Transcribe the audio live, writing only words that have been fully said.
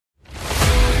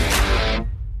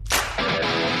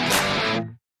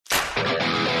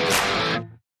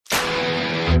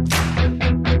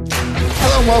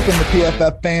and welcome to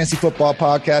PFF Fantasy Football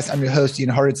Podcast. I'm your host, Ian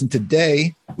Hartitz, and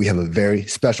today we have a very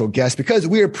special guest because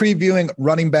we are previewing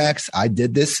running backs. I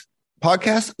did this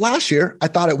podcast last year. I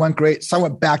thought it went great, so I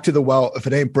went back to the well. If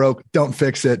it ain't broke, don't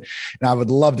fix it. And I would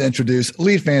love to introduce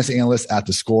lead fantasy analyst at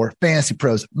The Score, Fantasy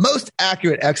Pros most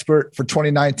accurate expert for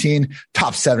 2019,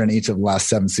 top 7 in each of the last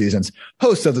 7 seasons,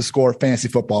 host of The Score Fantasy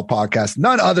Football Podcast,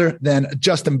 none other than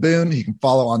Justin Boone. You can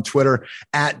follow on Twitter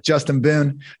at Justin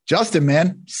Boone. Justin,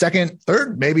 man, second,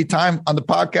 third, maybe time on the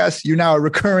podcast. You're now a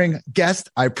recurring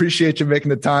guest. I appreciate you making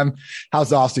the time.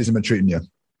 How's the offseason been treating you?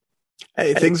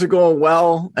 Hey, things are going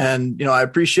well. And, I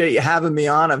appreciate you having me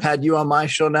on. I've had you on my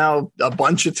show now a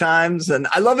bunch of times. And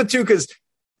I love it too, because,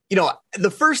 the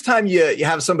first time you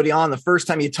have somebody on, the first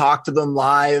time you talk to them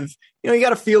live, you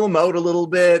got to feel them out a little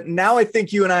bit. Now I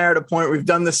think you and I are at a point where we've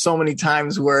done this so many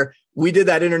times where we did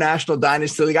that International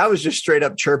Dynasty League. I was just straight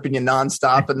up chirping you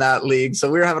nonstop in that league.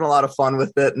 So we were having a lot of fun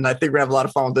with it. And I think we're going to have a lot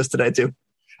of fun with this today too.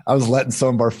 I was letting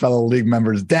some of our fellow league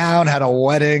members down, had a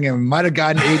wedding, and might have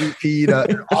gotten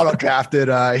ADP auto-drafted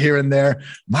here and there.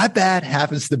 My bad.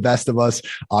 Happens to the best of us.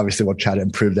 Obviously, we'll try to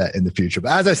improve that in the future.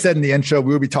 But as I said in the intro,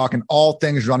 we will be talking all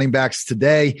things running backs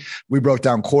today. We broke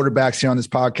down quarterbacks here on this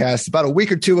podcast about a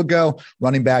week or two ago.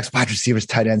 Running backs, wide receivers,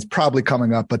 tight ends, probably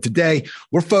coming up. But today,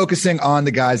 we're focusing on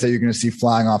the guys that you're going to see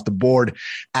flying off the board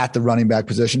at the running back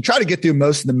position. Try to get through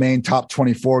most of the main top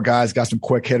 24 guys. Got some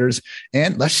quick hitters.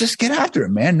 And let's just get after it,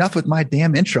 man. Enough with my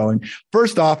damn introing.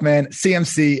 First off, man,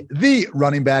 CMC, the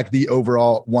running back, the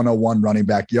overall 101 running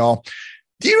back, y'all.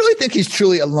 Do you really think he's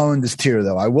truly alone in this tier,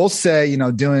 though? I will say,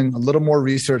 doing a little more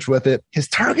research with it, his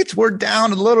targets were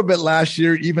down a little bit last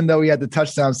year, even though he had the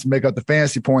touchdowns to make up the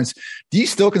fantasy points. Do you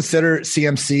still consider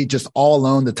CMC just all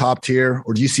alone the top tier,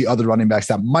 or do you see other running backs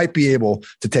that might be able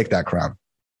to take that crown?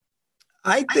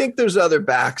 I think there's other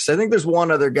backs. I think there's one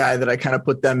other guy that I kind of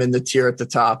put them in the tier at the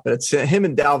top. It's him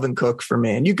and Dalvin Cook for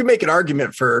me. And you can make an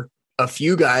argument for a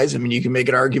few guys. I mean, you can make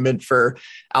an argument for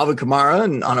Alvin Kamara,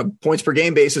 and on a points per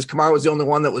game basis, Kamara was the only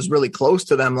one that was really close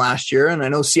to them last year. And I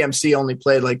know CMC only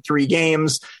played like 3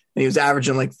 games and he was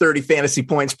averaging like 30 fantasy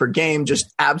points per game,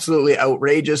 just absolutely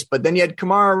outrageous. But then you had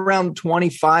Kamara around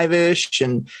 25-ish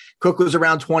and Cook was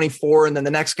around 24. And then the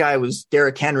next guy was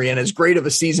Derrick Henry. And as great of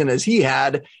a season as he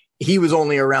had, he was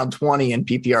only around 20 in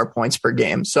PPR points per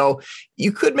game. So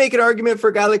you could make an argument for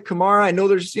a guy like Kamara. I know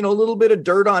there's, a little bit of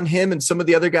dirt on him and some of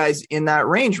the other guys in that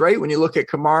range, right? When you look at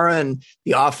Kamara and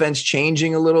the offense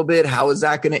changing a little bit, how is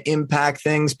that going to impact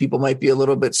things? People might be a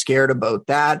little bit scared about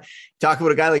that. Talk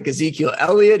about a guy like Ezekiel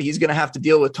Elliott. He's going to have to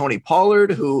deal with Tony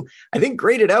Pollard, who I think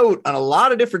graded out on a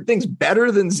lot of different things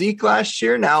better than Zeke last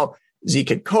year. Now, Zeke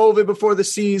had COVID before the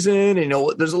season.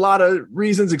 There's a lot of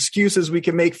reasons, excuses we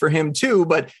can make for him too,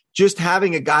 but just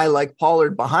having a guy like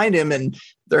Pollard behind him, and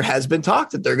there has been talk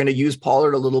that they're going to use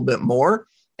Pollard a little bit more.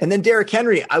 And then Derrick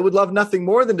Henry, I would love nothing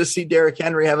more than to see Derrick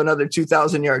Henry have another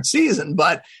 2,000-yard season.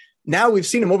 But now we've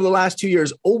seen him over the last 2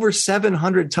 years, over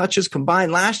 700 touches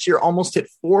combined. Last year, almost hit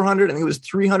 400. I think it was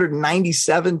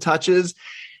 397 touches.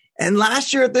 And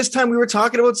last year at this time, we were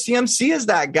talking about CMC as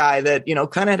that guy that,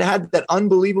 kind of had that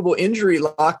unbelievable injury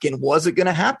luck. And was it going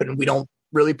to happen? We don't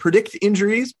really predict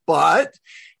injuries, but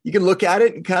you can look at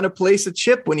it and kind of place a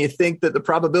chip when you think that the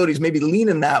probabilities maybe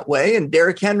leaning that way. And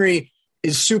Derrick Henry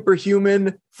is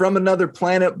superhuman from another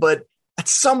planet, but at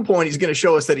some point he's going to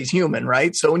show us that he's human,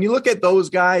 right? So when you look at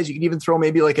those guys, you can even throw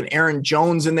maybe like an Aaron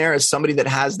Jones in there as somebody that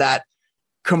has that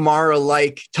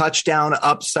Kamara-like touchdown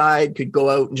upside, could go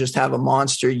out and just have a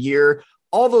monster year.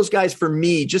 All those guys for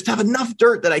me just have enough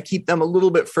dirt that I keep them a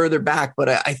little bit further back. But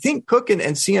I think Cook and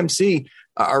CMC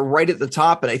are right at the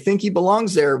top, and I think he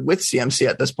belongs there with CMC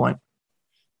at this point.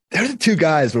 They're the two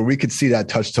guys where we could see that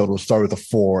touch total start with a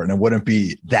 4, and it wouldn't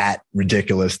be that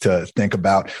ridiculous to think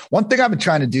about. One thing I've been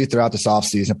trying to do throughout this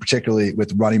offseason, particularly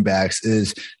with running backs,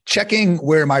 is checking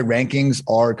where my rankings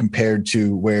are compared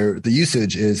to where the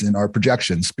usage is in our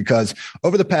projections. Because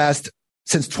over the past,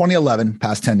 since 2011,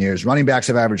 past 10 years, running backs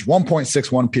have averaged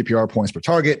 1.61 PPR points per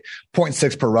target,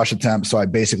 0.6 per rush attempt. So I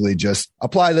basically just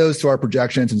apply those to our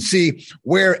projections and see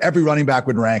where every running back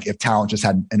would rank if talent just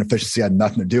had an efficiency had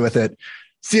nothing to do with it.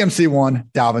 CMC 1,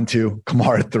 Dalvin 2,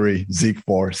 Kamara 3, Zeke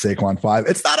 4, Saquon 5.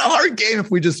 It's not a hard game if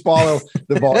we just follow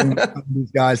the volume of these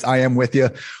guys. I am with you.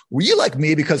 Were you like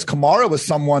me? Because Kamara was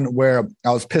someone where I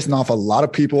was pissing off a lot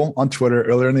of people on Twitter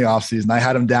earlier in the offseason. I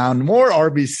had him down more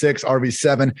RB6,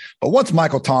 RB7. But once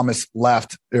Michael Thomas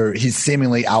left, or he's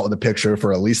seemingly out of the picture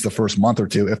for at least the first month or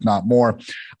two, if not more,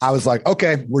 I was like,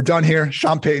 okay, we're done here.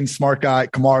 Sean Payton, smart guy.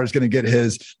 Kamara is going to get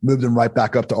his, moved him right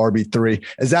back up to RB3.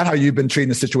 Is that how you've been treating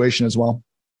the situation as well?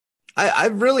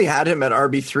 I've really had him at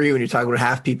RB3 when you talk about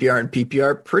half PPR and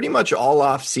PPR pretty much all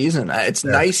off season. It's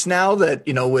nice now that,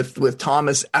 with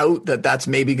Thomas out, that's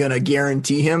maybe going to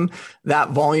guarantee him that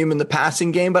volume in the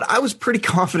passing game. But I was pretty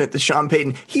confident that Sean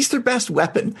Payton, he's their best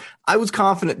weapon. I was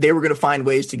confident they were going to find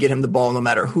ways to get him the ball no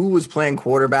matter who was playing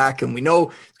quarterback. And we know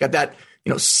he's got that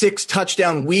 6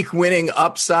 touchdown week winning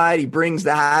upside. He brings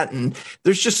that. And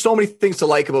there's just so many things to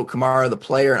like about Kamara, the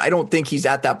player. And I don't think he's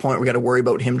at that point where we got to worry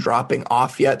about him dropping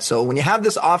off yet. So when you have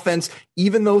this offense,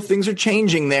 even though things are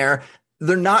changing there,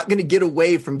 they're not going to get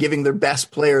away from giving their best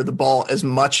player the ball as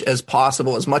much as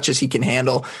possible, as much as he can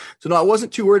handle. So no, I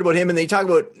wasn't too worried about him. And then you talk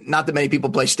about not that many people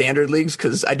play standard leagues,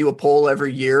 because I do a poll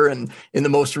every year. And in the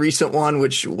most recent one,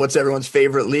 what's everyone's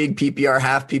favorite league, PPR,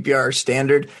 half PPR, or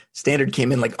standard? Standard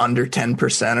came in like under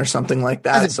 10% or something like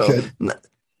that. So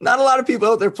not a lot of people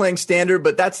out there playing standard,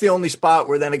 but that's the only spot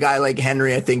where then a guy like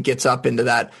Henry, I think, gets up into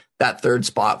that third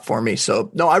spot for me. So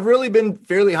no, I've really been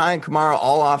fairly high on Kamara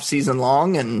all off season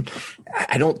long. And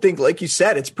I don't think, like you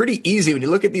said, it's pretty easy when you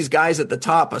look at these guys at the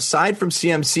top, aside from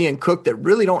CMC and Cook that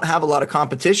really don't have a lot of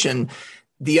competition.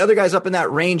 The other guys up in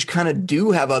that range kind of do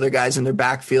have other guys in their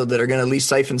backfield that are going to at least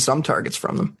siphon some targets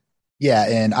from them. Yeah,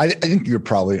 and I think you're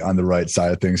probably on the right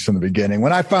side of things from the beginning.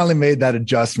 When I finally made that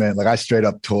adjustment, like I straight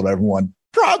up told everyone,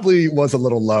 probably was a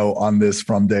little low on this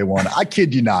from day one. I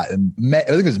kid you not. In May, I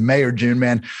think it was May or June,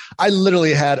 man. I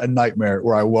literally had a nightmare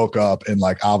where I woke up and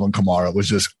like Alvin Kamara was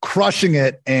just crushing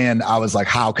it. And I was like,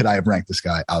 how could I have ranked this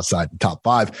guy outside the top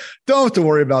 5? Don't have to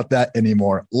worry about that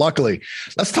anymore. Luckily,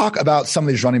 let's talk about some of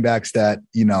these running backs that,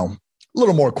 a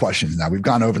little more questions now. We've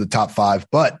gone over the top 5,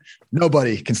 but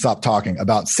nobody can stop talking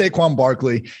about Saquon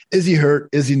Barkley. Is he hurt?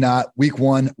 Is he not? Week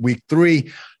 1, week 3.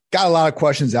 Got a lot of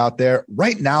questions out there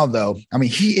right now, though. I mean,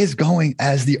 he is going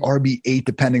as the RB8,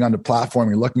 depending on the platform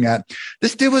you're looking at.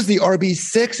 This dude was the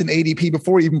RB6 in ADP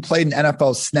before he even played an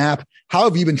NFL snap. How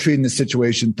have you been treating this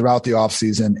situation throughout the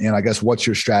offseason? And I guess what's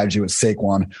your strategy with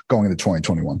Saquon going into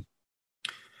 2021?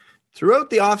 Throughout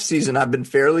the offseason, I've been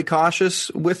fairly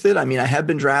cautious with it. I mean, I have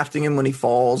been drafting him when he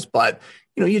falls, but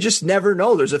you just never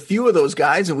know. There's a few of those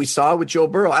guys, and we saw with Joe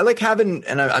Burrow. I like having,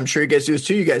 and I'm sure you guys do this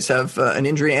too, you guys have an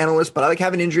injury analyst, but I like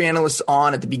having injury analysts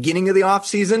on at the beginning of the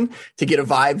offseason to get a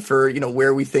vibe for,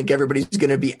 where we think everybody's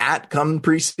going to be at come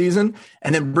preseason,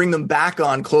 and then bring them back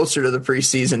on closer to the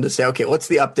preseason to say, okay, what's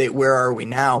the update? Where are we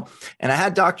now? And I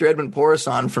had Dr. Edmund Porras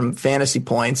on from Fantasy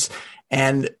Points,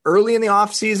 and early in the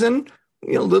offseason,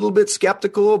 a little bit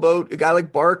skeptical about a guy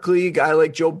like Barkley, a guy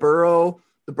like Joe Burrow.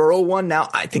 The Burrow one, now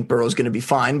I think Burrow's going to be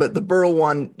fine, but the Burrow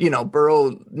one,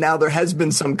 Burrow, now there has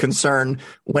been some concern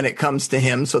when it comes to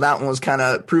him. So that one was kind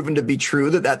of proven to be true,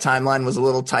 that timeline was a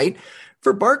little tight.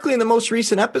 For Barkley in the most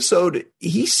recent episode,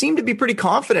 he seemed to be pretty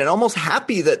confident, almost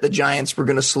happy that the Giants were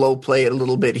going to slow play it a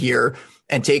little bit here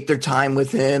and take their time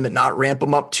with him and not ramp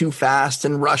him up too fast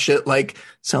and rush it like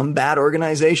some bad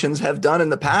organizations have done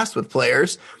in the past with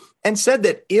players. And said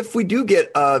that if we do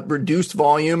get a reduced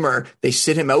volume or they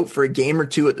sit him out for a game or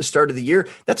two at the start of the year,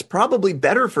 that's probably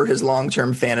better for his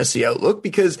long-term fantasy outlook,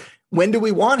 because when do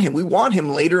we want him? We want him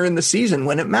later in the season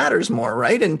when it matters more,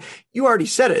 right? And you already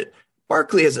said it.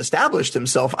 Barkley has established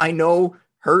himself. I know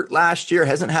hurt last year,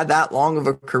 hasn't had that long of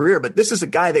a career, but this is a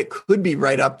guy that could be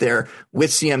right up there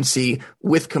with CMC,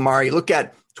 with Kamara. You look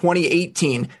at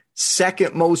 2018,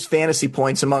 second most fantasy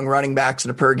points among running backs on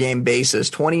a per game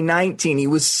basis. 2019, he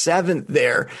was 7th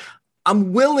there.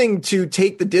 I'm willing to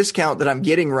take the discount that I'm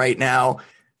getting right now,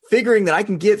 figuring that I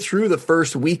can get through the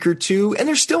first week or two. And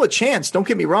there's still a chance. Don't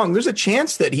get me wrong. There's a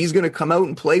chance that he's going to come out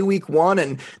and play week 1.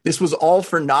 And this was all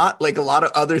for naught, like a lot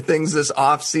of other things this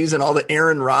offseason, all the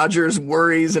Aaron Rodgers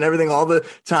worries and everything, all the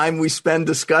time we spend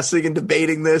discussing and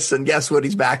debating this. And guess what?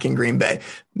 He's back in Green Bay.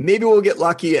 Maybe we'll get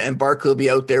lucky and Barkley will be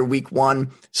out there week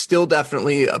 1. Still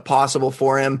definitely possible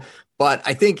for him. But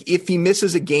I think if he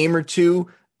misses a game or two,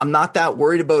 I'm not that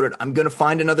worried about it. I'm going to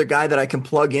find another guy that I can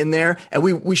plug in there. And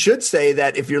we should say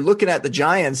that if you're looking at the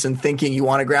Giants and thinking you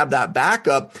want to grab that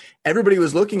backup, everybody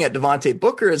was looking at Devontae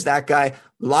Booker as that guy. A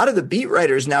lot of the beat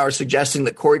writers now are suggesting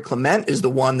that Corey Clement is the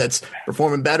one that's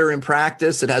performing better in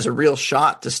practice, that has a real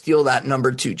shot to steal that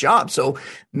number 2 job. So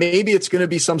maybe it's going to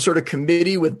be some sort of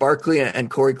committee with Barkley and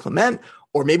Corey Clement,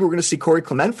 or maybe we're going to see Corey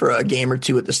Clement for a game or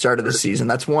two at the start of the season.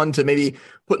 That's one to maybe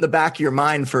put in the back of your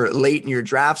mind for late in your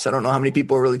drafts. I don't know how many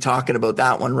people are really talking about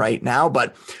that one right now.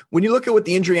 But when you look at what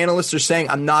the injury analysts are saying,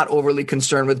 I'm not overly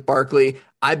concerned with Barkley.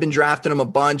 I've been drafting him a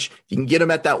bunch. You can get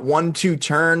him at that 1-2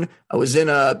 turn. I was in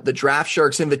the Draft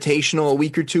Sharks Invitational a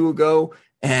week or two ago,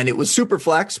 and it was super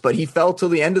flex, but he fell till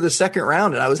the end of the second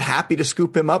round, and I was happy to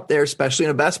scoop him up there, especially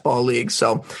in a best ball league.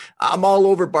 So I'm all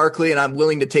over Barkley, and I'm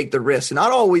willing to take the risk.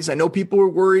 Not always. I know people are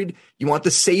worried. You want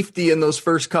the safety in those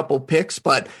first couple picks,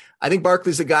 but I think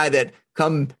Barkley's a guy that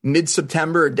come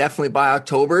mid-September, or definitely by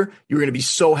October, you're going to be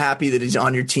so happy that he's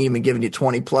on your team and giving you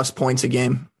 20 plus points a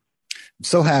game.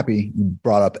 So happy you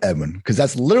brought up Edwin, because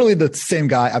that's literally the same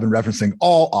guy I've been referencing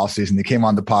all offseason. He came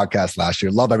on the podcast last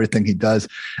year. Love everything he does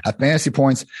at Fantasy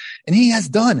Points. And he has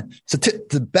done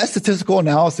the best statistical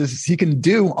analysis he can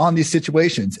do on these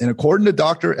situations. And according to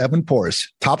Dr. Evan Porras,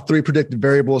 top 3 predicted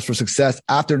variables for success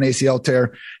after an ACL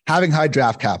tear: having high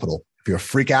draft capital. If you're a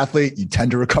freak athlete, you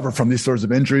tend to recover from these sorts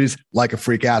of injuries like a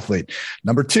freak athlete.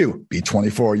 Number 2, be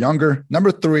 24 or younger.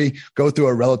 Number 3, go through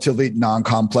a relatively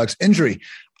non-complex injury.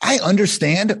 I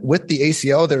understand with the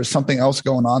ACL, there's something else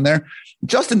going on there.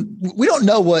 Justin, we don't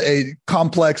know what a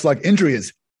complex like injury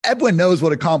is. Edwin knows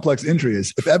what a complex injury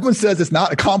is. If Edwin says it's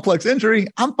not a complex injury,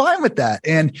 I'm fine with that.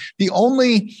 And the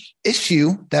only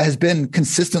issue that has been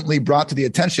consistently brought to the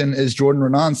attention is Jordan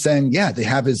Renan saying, yeah, they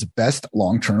have his best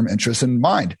long-term interests in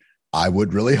mind. I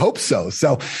would really hope so.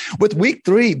 So with week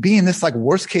 3 being this like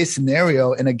worst case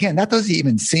scenario, and again, that doesn't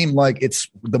even seem like it's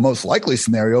the most likely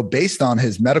scenario based on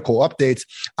his medical updates,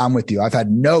 I'm with you. I've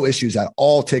had no issues at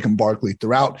all taking Barkley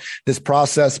throughout this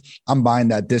process. I'm buying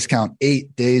that discount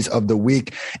 8 days of the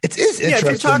week. It is interesting. Yeah, if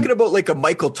you're talking about like a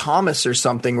Michael Thomas or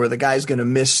something where the guy's going to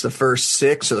miss the first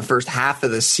 6 or the first half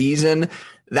of the season,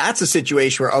 that's a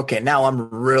situation where, okay, now I'm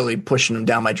really pushing him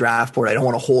down my draft board. I don't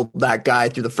want to hold that guy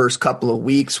through the first couple of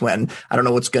weeks when I don't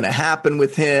know what's going to happen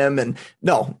with him. And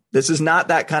no, this is not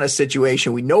that kind of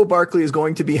situation. We know Barkley is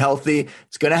going to be healthy.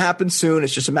 It's going to happen soon.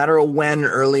 It's just a matter of when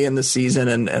early in the season.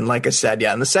 And like I said,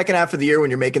 yeah, in the second half of the year, when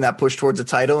you're making that push towards a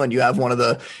title and you have one of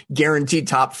the guaranteed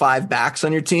top 5 backs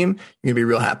on your team, you're going to be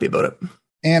real happy about it.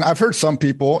 And I've heard some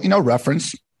people,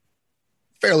 reference,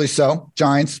 fairly so,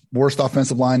 Giants, worst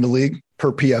offensive line in the league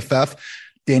per PFF.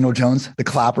 Daniel Jones, the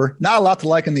clapper, not a lot to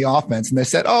like in the offense. And they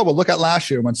said, oh, well, look at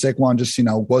last year when Saquon just,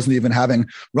 wasn't even having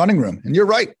running room. And you're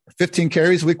right. 15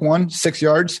 carries week 1, 6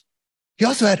 yards. He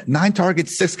also had 9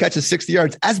 targets, 6 catches, 60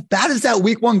 yards. As bad as that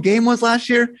week 1 game was last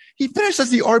year, he finished as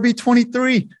the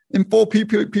RB23 in full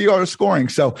PPR scoring.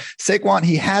 So Saquon,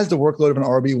 he has the workload of an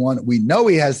RB1. We know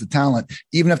he has the talent.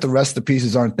 Even if the rest of the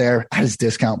pieces aren't there, at his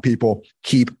discount, people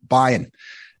keep buying.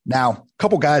 Now, a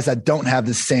couple guys that don't have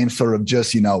the same sort of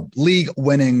just, league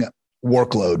winning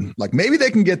workload. Like maybe they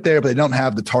can get there, but they don't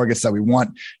have the targets that we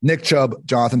want. Nick Chubb,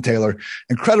 Jonathan Taylor,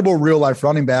 incredible real life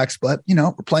running backs, but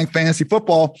we're playing fantasy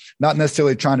football, not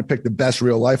necessarily trying to pick the best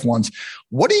real life ones.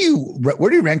 Where do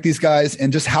you rank these guys?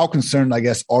 And just how concerned, I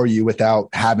guess, are you without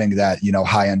having that,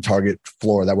 high end target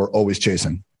floor that we're always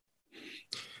chasing?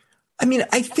 I mean,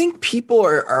 I think people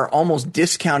are almost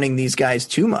discounting these guys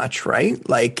too much, right?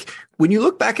 Like when you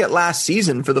look back at last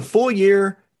season for the full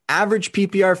year, average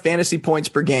PPR fantasy points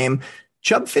per game,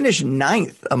 Chubb finished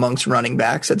 9th amongst running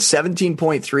backs at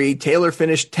 17.3. Taylor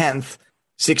finished 10th,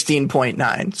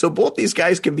 16.9. So both these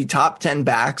guys can be top 10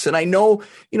 backs. And I know,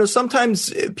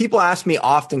 sometimes people ask me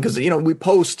often because, we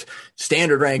post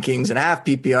standard rankings and half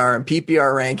PPR and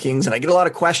PPR rankings. And I get a lot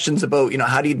of questions about,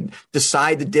 how do you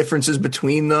decide the differences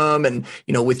between them and,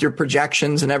 with your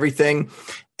projections and everything.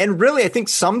 And really, I think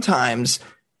sometimes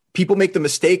people make the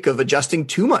mistake of adjusting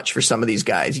too much for some of these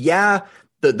guys. Yeah,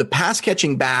 the pass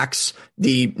catching backs,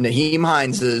 the Nyheim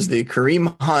Hineses, the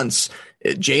Kareem Hunts,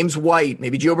 James White,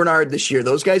 maybe Joe Bernard this year,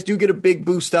 those guys do get a big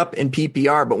boost up in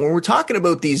PPR. But when we're talking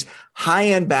about these high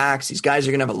end backs, these guys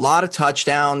are going to have a lot of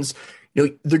touchdowns.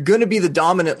 They're going to be the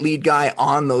dominant lead guy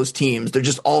on those teams. They're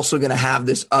just also going to have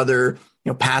this other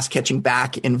pass catching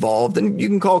back involved. And you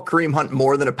can call Kareem Hunt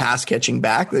more than a pass catching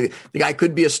back. The guy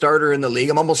could be a starter in the league.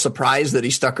 I'm almost surprised that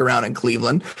he stuck around in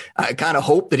Cleveland. I kind of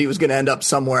hoped that he was going to end up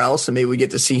somewhere else and maybe we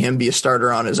get to see him be a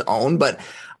starter on his own. But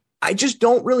I just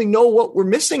don't really know what we're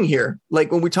missing here.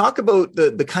 Like when we talk about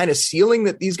the kind of ceiling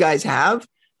that these guys have,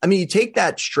 I mean, you take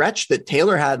that stretch that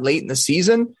Taylor had late in the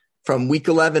season from week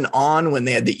 11 on when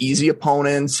they had the easy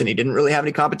opponents and he didn't really have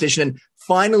any competition. And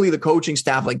finally, the coaching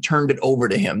staff turned it over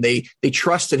to him. They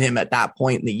trusted him at that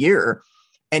point in the year.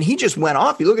 And he just went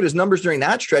off. You look at his numbers during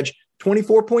that stretch,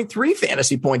 24.3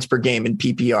 fantasy points per game in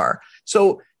PPR.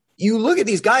 So you look at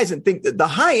these guys and think that the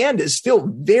high end is still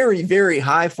very, very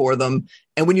high for them.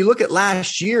 And when you look at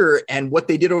last year and what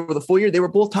they did over the full year, they were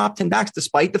both top 10 backs,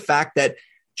 despite the fact that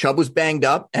Chubb was banged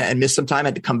up and missed some time,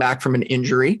 had to come back from an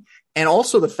injury. And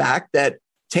also the fact that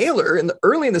Taylor,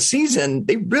 early in the season,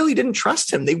 they really didn't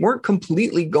trust him. They weren't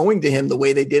completely going to him the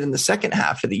way they did in the second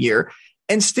half of the year.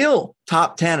 and still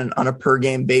top 10 on a per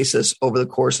game basis over the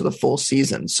course of the full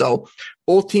season. So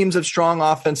both teams have strong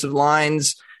offensive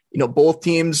lines, both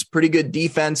teams pretty good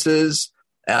defenses.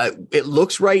 It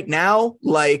looks right now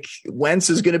like Wentz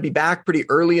is going to be back pretty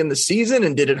early in the season.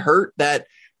 And did it hurt that,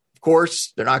 of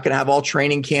course, they're not going to have all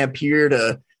training camp here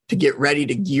to get ready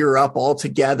to gear up all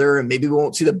together. And maybe we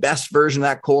won't see the best version of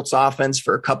that Colts offense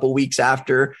for a couple weeks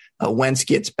after Wentz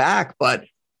gets back. But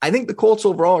I think the Colts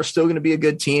overall are still going to be a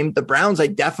good team. The Browns, I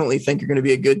definitely think are going to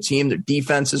be a good team. Their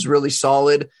defense is really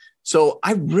solid. So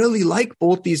I really like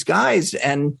both these guys,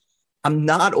 and I'm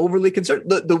not overly concerned.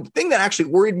 The thing that actually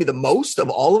worried me the most of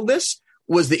all of this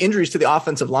was the injuries to the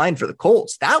offensive line for the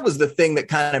Colts. That was the thing that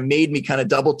kind of made me kind of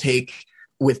double take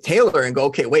with Taylor and go,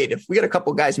 okay, wait, if we got a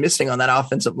couple guys missing on that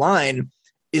offensive line,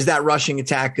 is that rushing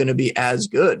attack going to be as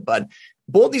good? But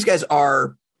both these guys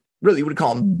are really, would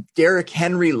call them Derrick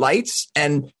Henry lights,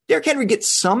 and Derrick Henry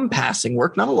gets some passing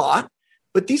work, not a lot,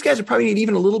 but these guys are probably need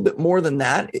even a little bit more than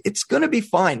that. It's going to be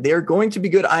fine. They're going to be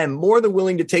good. I am more than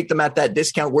willing to take them at that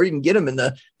discount where you can get them in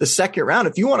the second round.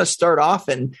 If you want to start off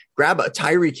and grab a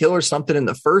Tyreek Hill or something in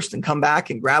the first and come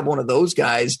back and grab one of those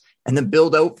guys and then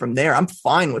build out from there, I'm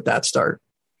fine with that start.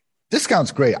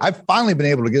 Discount's great. I've finally been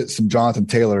able to get some Jonathan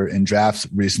Taylor in drafts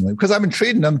recently because I've been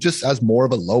treating him just as more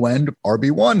of a low-end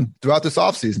RB1 throughout this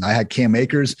offseason. I had Cam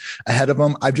Akers ahead of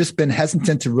him. I've just been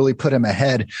hesitant to really put him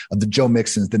ahead of the Joe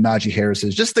Mixons, the Najee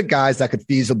Harrises, just the guys that could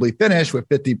feasibly finish with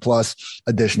 50-plus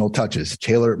additional touches.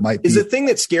 Taylor might be. Is the thing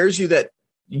that scares you that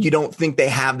you don't think they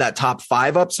have that top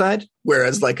 5 upside?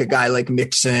 Whereas like a guy like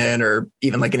Mixon or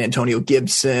even like an Antonio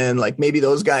Gibson, like maybe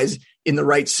those guys – in the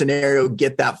right scenario,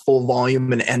 get that full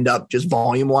volume and end up just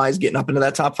volume wise getting up into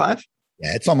that top 5?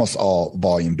 Yeah, it's almost all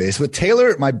volume based. With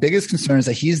Taylor, my biggest concern is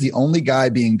that he's the only guy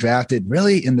being drafted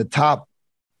really in the top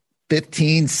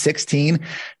 15, 16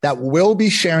 that will be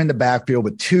sharing the backfield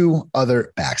with 2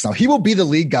 other backs. Now, he will be the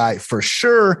lead guy for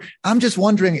sure. I'm just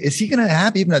wondering, is he going to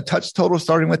have even a touch total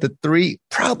starting with the 3?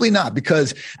 Probably not,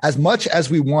 because as much as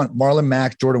we want Marlon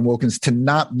Mack, Jordan Wilkins to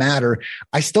not matter,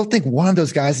 I still think one of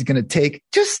those guys is going to take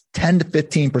just 10 to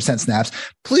 15% snaps.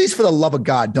 Please, for the love of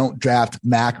God, don't draft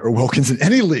Mack or Wilkins in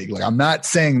any league. Like, I'm not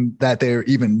saying that they're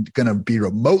even going to be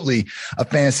remotely a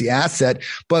fantasy asset,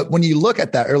 but when you look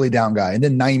at that early down guy and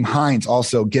then Nyheim Hines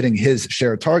also getting his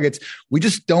share of targets, we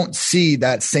just don't see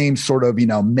that same sort of,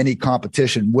 mini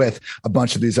competition with a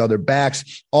bunch of these other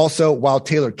backs. Also, while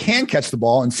Taylor can catch the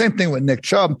ball, and same thing with Nick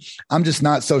Chubb, I'm just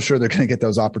not so sure they're going to get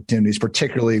those opportunities,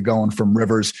 particularly going from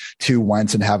Rivers to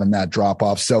Wentz and having that drop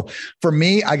off. So for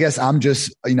me, I guess I'm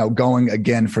just, going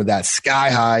again for that sky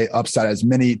high upside, as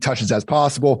many touches as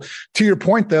possible. To your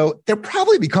point, though, they're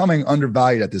probably becoming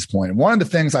undervalued at this point. And one of the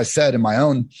things I said in my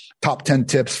own top 10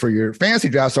 tips for your fantasy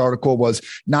drafts article was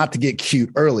not to get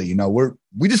cute early.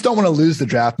 We just don't want to lose the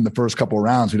draft in the first couple of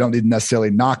rounds. We don't need to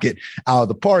necessarily knock it out of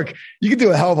the park. You can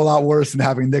do a hell of a lot worse than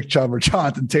having Nick Chubb or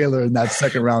Jonathan Taylor in that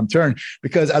second round turn,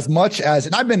 because as much as,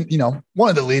 and I've been, one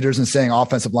of the leaders in saying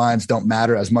offensive lines don't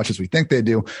matter as much as we think they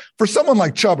do. For someone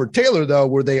like Chubb or Taylor, though,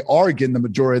 where they are getting the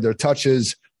majority of their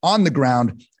touches on the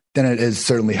ground, then it is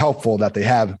certainly helpful that they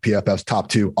have PFF's top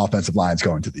 2 offensive lines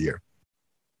going to the year.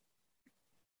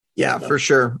 Yeah, for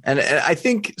sure. And I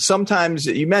think sometimes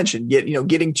you mentioned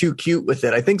getting too cute with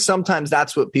it. I think sometimes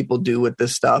that's what people do with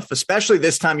this stuff, especially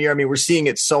this time of year. I mean, we're seeing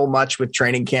it so much with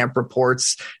training camp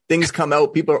reports. Things come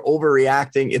out, people are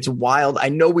overreacting. It's wild. I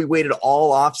know we waited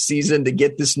all off season to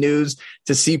get this news,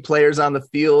 to see players on the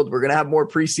field. We're going to have more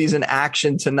preseason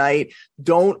action tonight.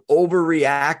 Don't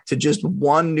overreact to just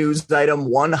one news item,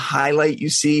 one highlight you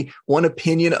see, one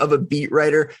opinion of a beat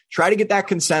writer. Try to get that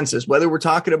consensus, whether we're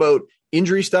talking about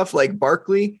injury stuff like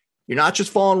Barkley. You're not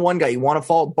just following one guy. You want to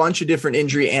follow a bunch of different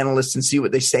injury analysts and see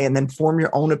what they say and then form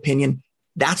your own opinion.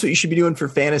 That's what you should be doing for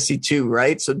fantasy too,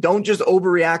 right? So don't just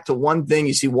overreact to one thing.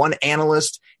 You see one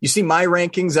analyst, you see my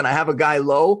rankings and I have a guy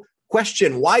low.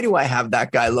 Question, why do I have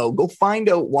that guy low? Go find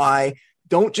out why.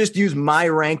 Don't just use my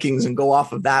rankings and go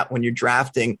off of that when you're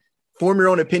drafting. Form your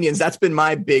own opinions. That's been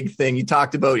my big thing. You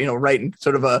talked about, writing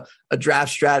sort of a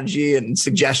draft strategy and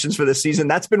suggestions for the season.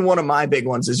 That's been one of my big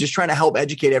ones, is just trying to help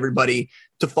educate everybody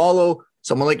to follow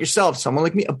someone like yourself, someone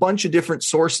like me, a bunch of different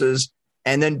sources,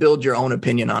 and then build your own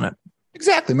opinion on it.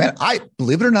 Exactly, man. I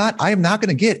believe it or not, I am not going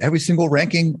to get every single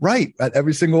ranking right at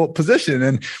every single position.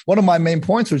 And one of my main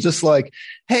points was just like,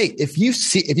 hey, if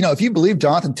you believe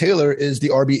Jonathan Taylor is the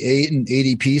RB8 and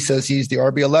ADP says he's the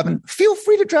RB11, feel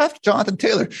free to draft Jonathan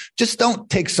Taylor. Just don't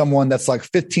take someone that's like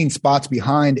 15 spots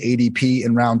behind ADP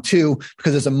in round 2,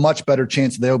 because there's a much better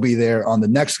chance they'll be there on the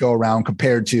next go around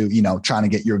compared to, trying to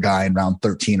get your guy in round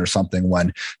 13 or something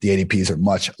when the ADPs are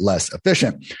much less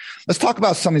efficient. Let's talk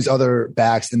about some of these other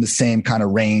backs in the same same kind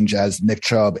of range as Nick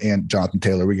Chubb and Jonathan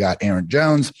Taylor. We got Aaron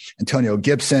Jones, Antonio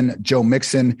Gibson, Joe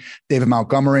Mixon, David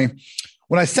Montgomery.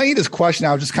 When I sent you this question,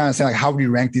 I was just kind of saying, like, how would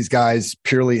you rank these guys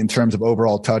purely in terms of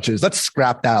overall touches? Let's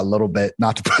scrap that a little bit,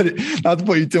 not to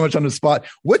put you too much on the spot.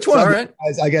 Which one of these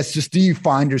guys, I guess, just do you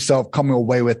find yourself coming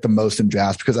away with the most in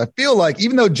drafts? Because I feel like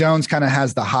even though Jones kind of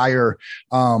has the higher,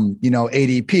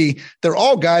 ADP, they're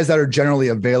all guys that are generally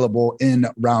available in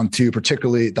round 2,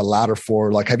 particularly the latter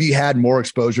 4. Like, have you had more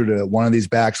exposure to one of these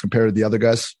backs compared to the other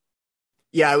guys?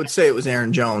 Yeah, I would say it was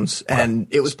Aaron Jones, and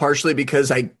it was partially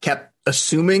because I kept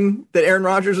assuming that Aaron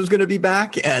Rodgers was going to be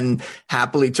back and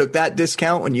happily took that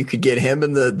discount when you could get him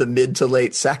in the mid to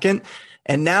late second.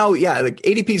 And now, yeah, the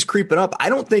ADP's creeping up. I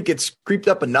don't think it's creeped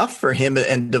up enough for him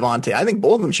and Devontae. I think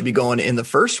both of them should be going in the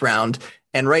first round.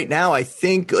 And right now, I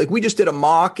think, like, we just did a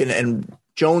mock and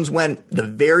Jones went the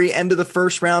very end of the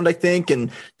first round, I think,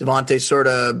 and Devontae sort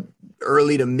of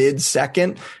early to mid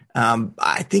second.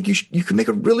 I think you can make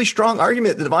a really strong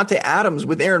argument that Davante Adams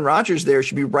with Aaron Rodgers there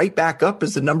should be right back up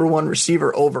as the number 1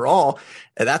 receiver overall.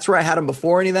 And that's where I had him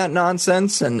before any of that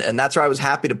nonsense. And that's where I was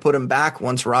happy to put him back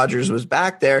once Rodgers was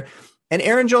back there. And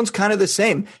Aaron Jones kind of the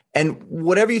same. And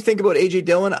whatever you think about A.J.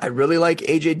 Dillon, I really like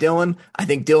A.J. Dillon. I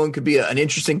think Dillon could be an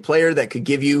interesting player that could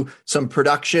give you some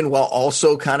production while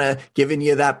also kind of giving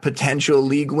you that potential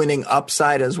league-winning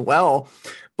upside as well.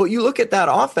 But you look at that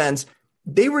offense,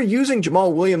 they were using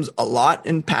Jamal Williams a lot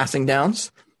in passing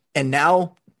downs. And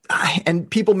now, and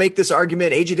people make this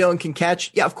argument, A.J. Dillon can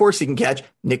catch. Yeah, of course he can catch.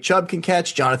 Nick Chubb can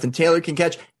catch. Jonathan Taylor can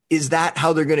catch. Is that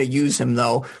how they're going to use him,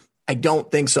 though? I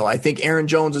don't think so. I think Aaron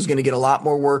Jones is going to get a lot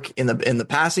more work in the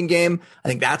passing game. I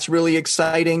think that's really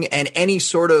exciting. And any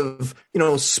sort of,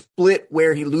 split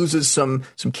where he loses some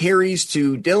carries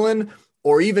to Dillon,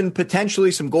 or even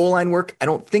potentially some goal line work, I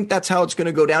don't think that's how it's going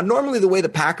to go down. Normally, the way the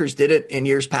Packers did it in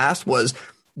years past was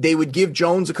they would give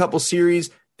Jones a couple series,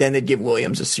 then they'd give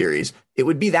Williams a series. It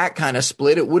would be that kind of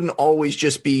split. It wouldn't always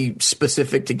just be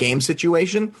specific to game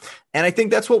situation. And I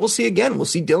think that's what we'll see again. We'll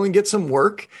see Dillon get some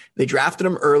work. They drafted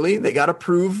him early. They got to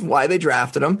prove why they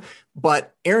drafted him.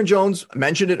 But Aaron Jones, I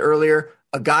mentioned it earlier,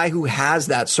 a guy who has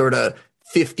that sort of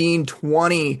 15,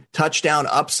 20 touchdown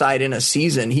upside in a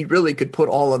season. He really could put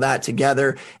all of that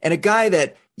together. And a guy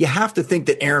that you have to think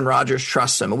that Aaron Rodgers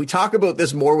trusts him. And we talk about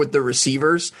this more with the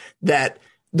receivers, that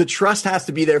the trust has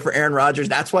to be there for Aaron Rodgers.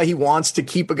 That's why he wants to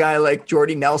keep a guy like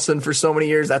Jordy Nelson for so many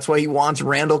years. That's why he wants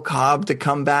Randall Cobb to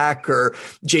come back, or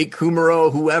Jake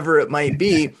Kumaro, whoever it might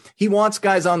be. He wants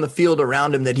guys on the field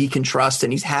around him that he can trust.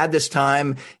 And he's had this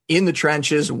time in the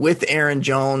trenches with Aaron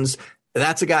Jones.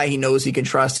 That's a guy he knows he can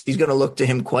trust. He's going to look to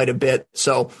him quite a bit.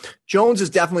 So Jones is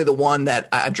definitely the one that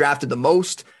I drafted the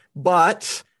most,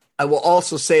 but I will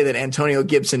also say that Antonio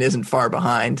Gibson isn't far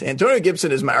behind. Antonio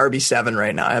Gibson is my RB7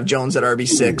 right now. I have Jones at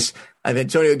RB6. I have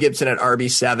Antonio Gibson at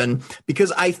RB7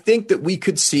 because I think that we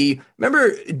could see,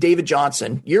 remember David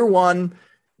Johnson, year 1,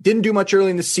 didn't do much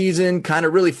early in the season, kind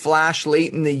of really flashed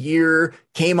late in the year,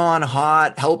 came on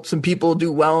hot, helped some people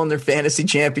do well in their fantasy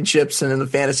championships and in the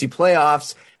fantasy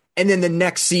playoffs. And then the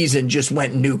next season just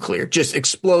went nuclear, just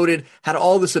exploded, had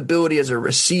all this ability as a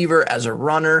receiver, as a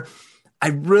runner. I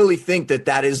really think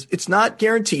that is, it's not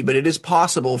guaranteed, but it is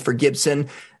possible for Gibson,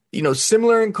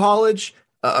 similar in college,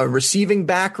 a receiving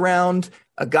background,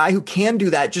 a guy who can do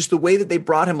that. Just the way that they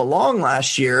brought him along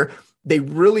last year, they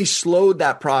really slowed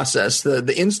that process.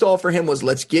 The install for him was,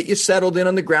 let's get you settled in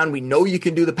on the ground. We know you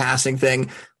can do the passing thing.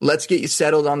 Let's get you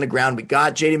settled on the ground. We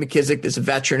got J.D. McKissic, this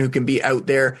veteran who can be out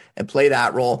there and play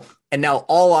that role. And now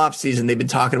all offseason, they've been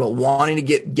talking about wanting to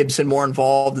get Gibson more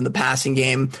involved in the passing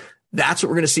game. That's what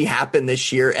we're going to see happen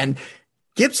this year. And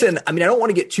Gibson, I don't want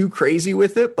to get too crazy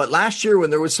with it, but last year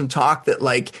when there was some talk that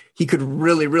like he could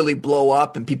really, really blow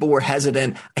up and people were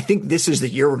hesitant, I think this is the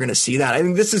year we're going to see that. I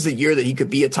think this is the year that he could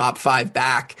be a top 5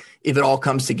 back if it all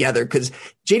comes together. Because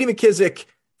J.D. McKissic,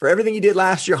 for everything he did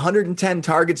last year, 110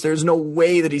 targets, there's no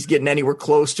way that he's getting anywhere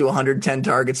close to 110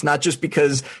 targets, not just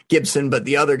because Gibson, but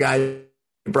the other guy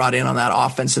brought in on that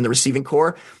offense in the receiving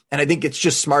core. And I think it's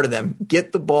just smart of them.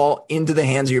 Get the ball into the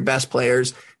hands of your best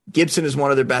players. Gibson is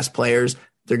one of their best players.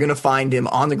 They're going to find him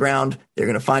on the ground. They're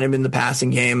going to find him in the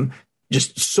passing game.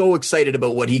 Just so excited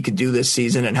about what he could do this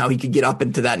season and how he could get up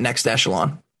into that next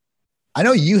echelon. I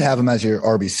know you have him as your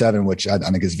RB7, which I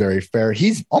think is very fair.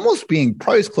 He's almost being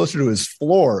probably closer to his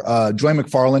floor. Dwayne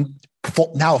McFarland,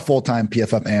 now a full-time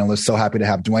PFF analyst. So happy to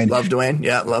have Dwayne. Love Dwayne.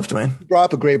 Yeah, love Dwayne. You brought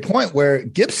up a great point where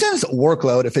Gibson's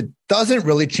workload, if it doesn't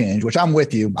really change, which I'm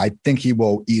with you, I think he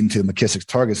will eat into McKissick's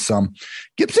targets some.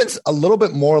 Gibson's a little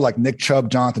bit more like Nick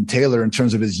Chubb, Jonathan Taylor in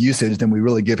terms of his usage than we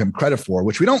really give him credit for,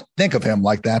 which we don't think of him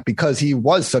like that because he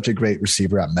was such a great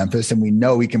receiver at Memphis, and we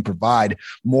know he can provide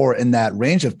more in that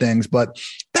range of things. But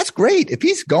that's great. If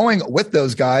he's going with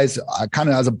those guys, kind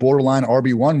of as a borderline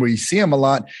RB1 where you see him a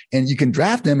lot and you can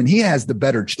draft him and he has the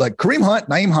better, like Kareem Hunt,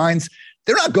 Nyheim Hines,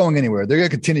 they're not going anywhere. They're going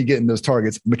to continue getting those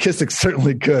targets. McKissick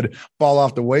certainly could fall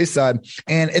off the wayside.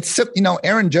 And it's,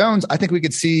 Aaron Jones, I think we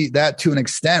could see that to an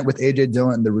extent with A.J.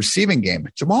 Dillon in the receiving game.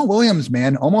 Jamal Williams,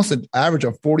 man, almost an average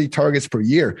of 40 targets per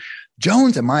year.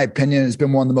 Jones, in my opinion, has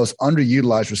been one of the most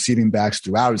underutilized receiving backs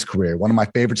throughout his career. One of my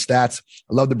favorite stats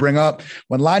I love to bring up.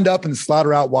 When lined up in the slot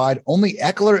or out wide, only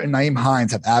Eckler and Nyheim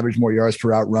Hines have averaged more yards per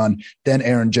route run than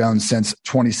Aaron Jones since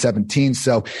 2017.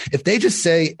 So if they just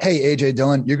say, hey, A.J.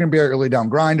 Dillon, you're going to be our early down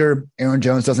grinder. Aaron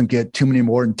Jones doesn't get too many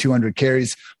more than 200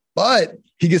 carries, but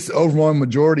he gets the overwhelming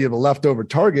majority of the leftover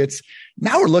targets.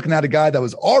 Now we're looking at a guy that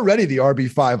was already the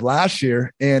RB5 last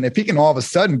year. And if he can all of a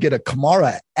sudden get a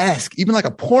Kamara-esque, even like a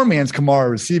poor man's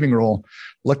Kamara receiving role,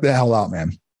 look the hell out,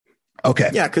 man. Okay.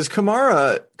 Yeah, because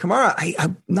Kamara,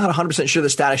 I'm not 100% sure the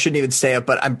stat. I shouldn't even say it,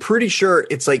 but I'm pretty sure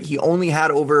it's like he only had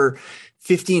over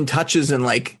 15 touches and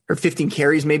or 15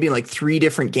 carries maybe in like 3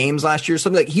 different games last year.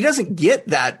 Something like he doesn't get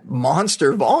that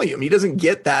monster volume. He doesn't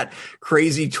get that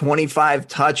crazy 25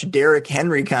 touch Derrick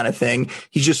Henry kind of thing.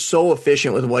 He's just so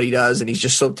efficient with what he does. And he's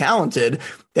just so talented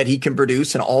that he can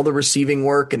produce in all the receiving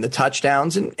work and the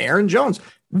touchdowns. And Aaron Jones,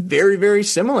 very, very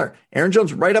similar. Aaron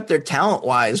Jones right up there talent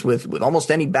wise with almost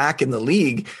any back in the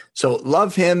league. So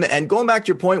love him. And going back to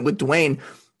your point with Dwayne,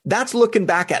 that's looking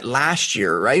back at last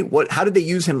year, right? How did they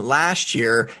use him last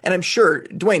year? And I'm sure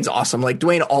Dwayne's awesome. Like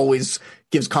Dwayne always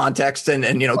gives context and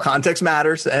context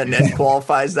matters and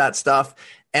qualifies that stuff.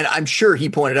 And I'm sure he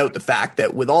pointed out the fact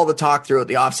that with all the talk throughout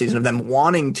the offseason of them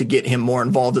wanting to get him more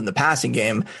involved in the passing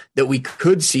game, that we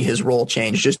could see his role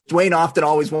change. Just Dwayne often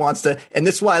always wants to, and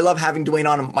this is why I love having Dwayne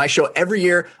on my show every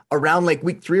year around like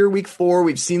week 3 or week 4.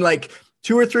 We've seen like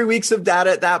 2 or 3 weeks of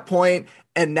data at that point.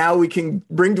 And now we can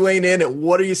bring Dwayne in and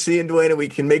what are you seeing, Dwayne? And we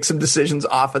can make some decisions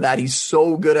off of that. He's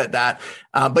so good at that.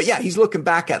 But yeah, he's looking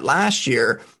back at last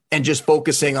year and just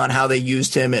focusing on how they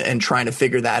used him and trying to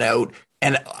figure that out.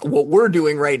 And what we're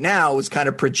doing right now is kind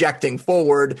of projecting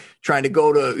forward, trying to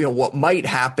go to, what might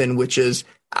happen, which is,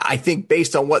 I think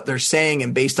based on what they're saying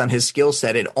and based on his skill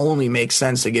set, it only makes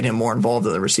sense to get him more involved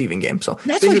in the receiving game. So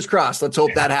fingers crossed. Let's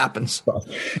hope that happens.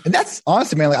 And that's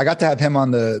honestly, man, I got to have him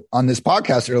on this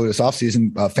podcast earlier this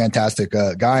offseason. Fantastic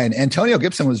guy. And Antonio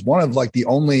Gibson was one of like the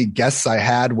only guests I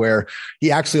had where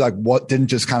he actually didn't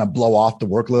just kind of blow off the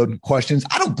workload questions.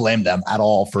 I don't blame them at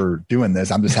all for doing this.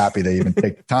 I'm just happy they even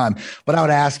take the time. But I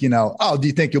would ask, do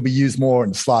you think you'll be used more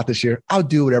in the slot this year? I'll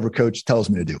do whatever coach tells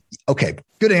me to do. Okay,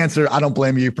 good answer. I don't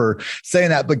blame you for saying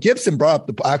that. But Gibson brought up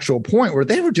the actual point where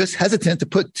they were just hesitant to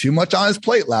put too much on his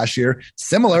plate last year,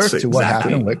 similar to what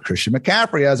happened with Christian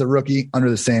McCaffrey as a rookie under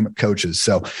the same coaches.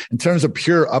 So in terms of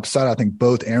pure upside, I think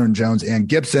both Aaron Jones and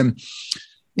Gibson,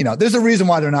 there's a reason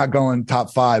why they're not going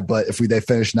top 5, but if they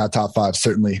finish in that top 5,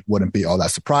 certainly wouldn't be all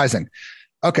that surprising.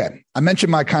 Okay. I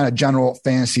mentioned my kind of general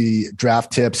fantasy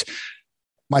draft tips.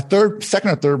 My second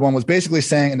or third one was basically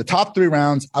saying in the top 3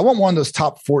 rounds, I want one of those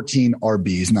top 14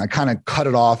 RBs. And I kind of cut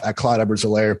it off at Clyde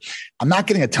Edwards-Helaire. I'm not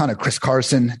getting a ton of Chris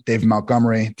Carson, David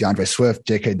Montgomery, DeAndre Swift,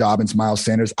 J.K. Dobbins, Miles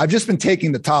Sanders. I've just been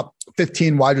taking the top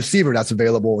 15 wide receiver that's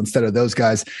available instead of those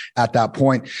guys at that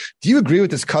point. Do you agree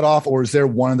with this cutoff, or is there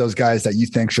one of those guys that you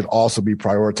think should also be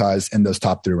prioritized in those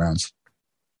top 3 rounds?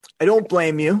 I don't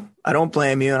blame you. And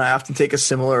I often take a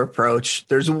similar approach.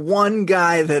 There's one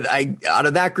guy that out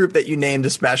of that group that you named,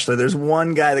 especially, there's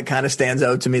one guy that kind of stands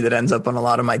out to me that ends up on a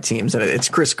lot of my teams, and it's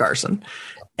Chris Carson.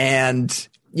 And,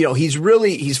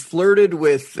 he's flirted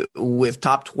with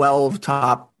top 12,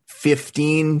 top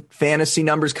 15 fantasy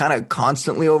numbers kind of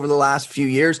constantly over the last few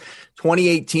years.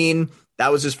 2018,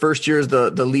 that was his first year as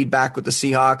the lead back with the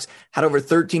Seahawks, had over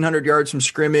 1,300 yards from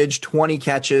scrimmage, 20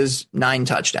 catches, 9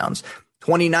 touchdowns.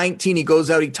 2019, he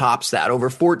goes out, he tops that, over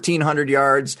 1,400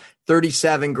 yards,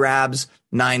 37 grabs,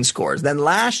 9 scores. Then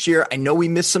last year, I know we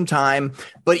missed some time,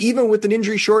 but even with an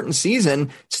injury-shortened season,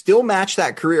 still matched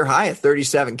that career high at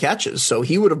 37 catches. So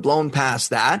he would have blown past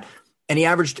that, and he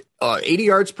averaged 80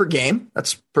 yards per game.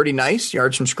 That's pretty nice,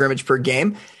 yards from scrimmage per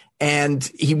game. And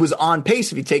he was on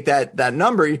pace. If you take that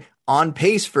number, on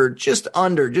pace for just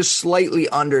slightly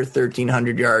under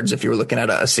 1,300 yards if you were looking at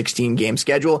a 16 game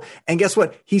schedule. And guess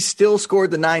what? He still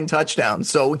scored the 9 touchdowns.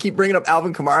 So we keep bringing up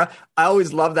Alvin Kamara. I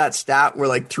always love that stat where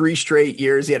like 3 straight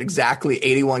years he had exactly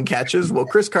 81 catches. Well,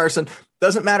 Chris Carson,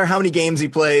 doesn't matter how many games he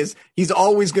plays, he's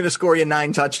always going to score you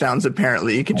 9 touchdowns.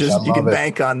 Apparently, you can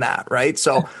bank on that, right?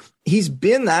 So he's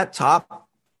been that top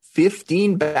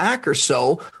 15 back or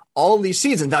so all these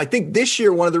seasons. Now, I think this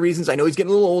year, one of the reasons, I know he's getting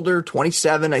a little older,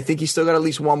 27. I think he's still got at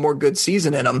least one more good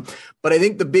season in him. But I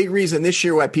think the big reason this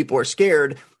year why people are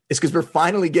scared is because we're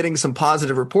finally getting some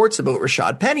positive reports about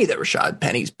Rashad Penny, that Rashad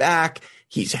Penny's back.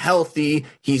 He's healthy.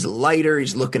 He's lighter.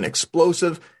 He's looking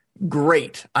explosive.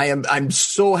 Great. I'm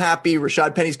so happy.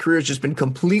 Rashad Penny's career has just been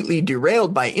completely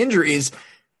derailed by injuries.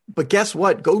 But guess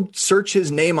what? Go search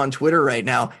his name on Twitter right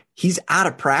now. He's out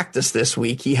of practice this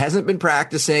week. He hasn't been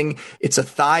practicing. It's a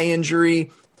thigh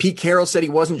injury. Pete Carroll said he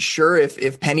wasn't sure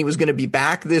if Penny was going to be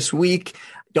back this week.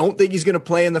 Don't think he's going to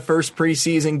play in the first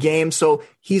preseason game. So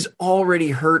he's already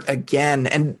hurt again.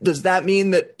 And does that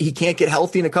mean that he can't get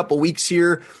healthy in a couple weeks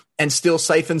here and still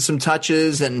siphon some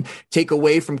touches and take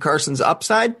away from Carson's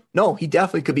upside? No, he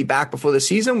definitely could be back before the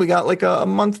season. We got like a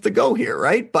month to go here,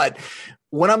 right? But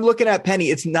when I'm looking at Penny,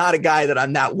 it's not a guy that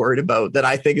I'm not worried about, that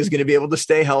I think is going to be able to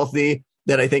stay healthy,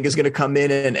 that I think is going to come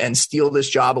in and steal this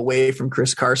job away from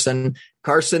Chris Carson.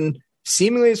 Carson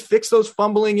seemingly has fixed those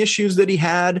fumbling issues that he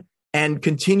had and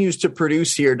continues to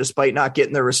produce here despite not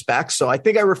getting the respect. So I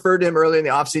think I referred to him earlier in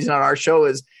the offseason on our show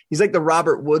as he's like the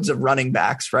Robert Woods of running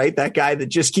backs, right? That guy that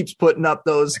just keeps putting up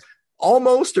those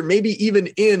almost or maybe even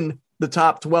in the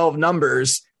top 12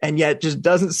 numbers and yet just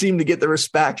doesn't seem to get the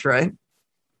respect, right?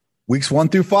 Weeks 1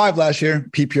 through 5 last year,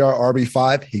 PPR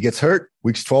RB5. He gets hurt.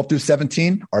 Weeks 12 through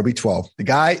 17, RB12. The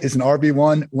guy is an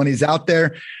RB1 when he's out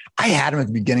there. I had him at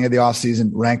the beginning of the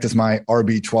offseason ranked as my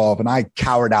RB12, and I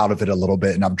cowered out of it a little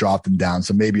bit, and I've dropped him down.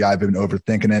 So maybe I've been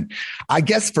overthinking it. I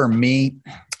guess for me,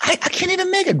 I can't even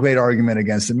make a great argument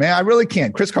against him, man. I really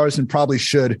can't. Chris Carson probably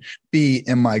should be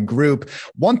in my group.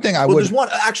 One thing there's one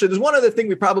other thing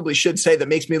we probably should say that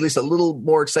makes me at least a little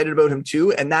more excited about him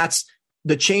too, and that's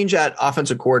the change at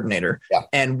offensive coordinator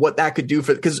and what that could do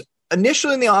because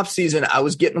initially in the offseason, I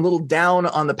was getting a little down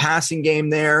on the passing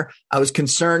game there. I was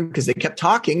concerned because they kept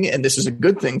talking, and this is a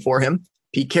good thing for him.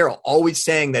 Pete Carroll always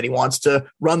saying that he wants to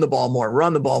run the ball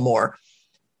more.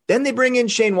 Then they bring in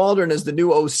Shane Waldron as the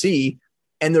new OC.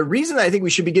 And the reason I think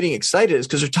we should be getting excited is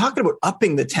because they're talking about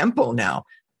upping the tempo now.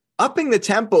 Upping the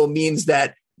tempo means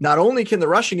that not only can the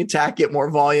rushing attack get more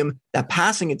volume, that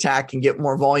passing attack can get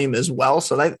more volume as well.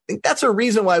 So I think that's a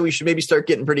reason why we should maybe start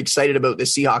getting pretty excited about the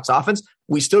Seahawks offense.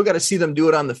 We still got to see them do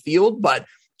it on the field, but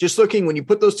just looking, when you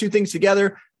put those two things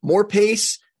together, more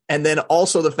pace, and then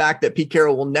also the fact that Pete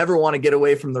Carroll will never want to get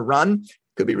away from the run,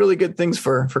 could be really good things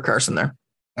for Carson there.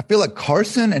 I feel like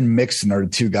Carson and Mixon are the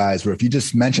two guys where if you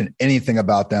just mention anything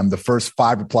about them, the first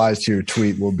 5 replies to your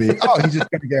tweet will be, oh, he's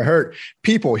just going to get hurt.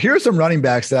 People, here are some running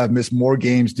backs that have missed more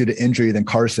games due to injury than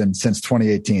Carson since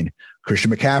 2018.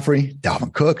 Christian McCaffrey,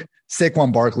 Dalvin Cook,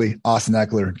 Saquon Barkley, Austin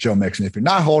Eckler, Joe Mixon. If you're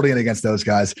not holding it against those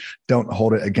guys, don't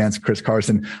hold it against Chris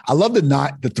Carson. I love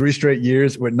the 3 straight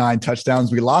years with 9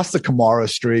 touchdowns. We lost the Kamara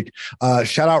streak.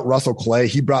 Shout out Russell Clay.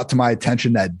 He brought to my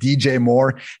attention that DJ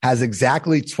Moore has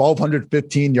exactly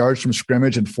 1,215 yards from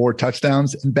scrimmage and 4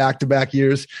 touchdowns in back-to-back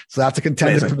years. So that's a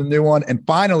contender for the new one. And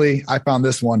finally, I found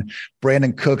this one.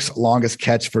 Brandon Cook's longest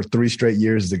catch for 3 straight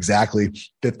years is exactly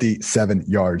 57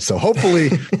 yards. So hopefully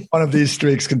one of these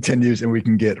streaks continues and we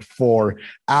can get 4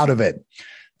 out of it.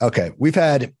 Okay. We've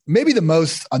had maybe the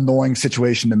most annoying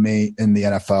situation to me in the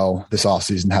NFL this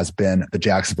offseason has been the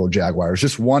Jacksonville Jaguars.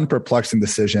 Just one perplexing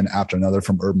decision after another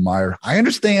from Urban Meyer. I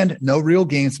understand no real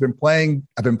games have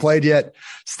been played yet.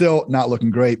 Still not looking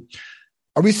great.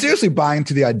 Are we seriously buying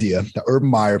into the idea that Urban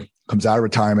Meyer comes out of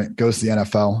retirement, goes to the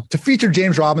NFL to feature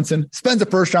James Robinson, spends a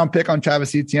first-round pick on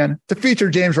Travis Etienne to feature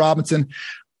James Robinson?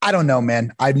 I don't know,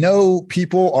 man. I know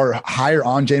people are higher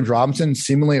on James Robinson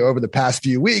seemingly over the past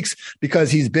few weeks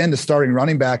because he's been the starting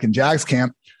running back in Jags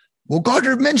camp. Well,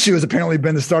 Gardner Minshew has apparently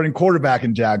been the starting quarterback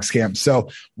in Jags camp. So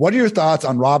what are your thoughts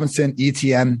on Robinson,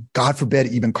 Etienne, God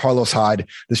forbid, even Carlos Hyde,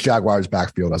 this Jaguars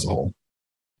backfield as a whole?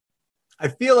 I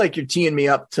feel like you're teeing me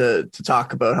up to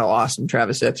talk about how awesome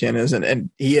Travis Etienne is, and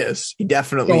he is. He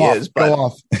definitely is.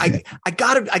 But I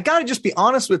gotta just be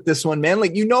honest with this one, man.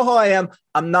 Like, you know how I am.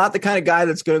 I'm not the kind of guy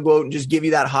that's going to go out and just give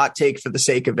you that hot take for the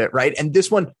sake of it, right? And this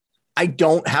one, I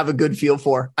don't have a good feel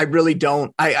for. I really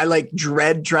don't. I like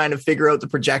dread trying to figure out the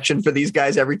projection for these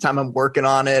guys every time I'm working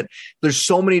on it. There's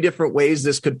so many different ways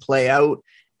this could play out.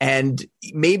 And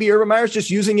maybe Urban Meyer's just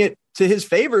using it to his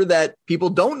favor that people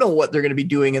don't know what they're going to be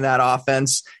doing in that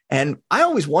offense. And I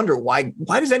always wonder why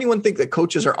does anyone think that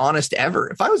coaches are honest ever?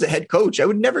 If I was a head coach, I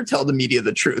would never tell the media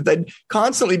the truth. I'd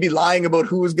constantly be lying about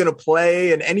who was going to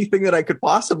play and anything that I could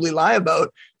possibly lie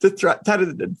about to try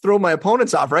to throw my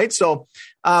opponents off. Right. So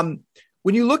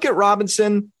when you look at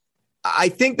Robinson, I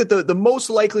think that the most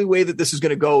likely way that this is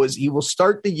going to go is he will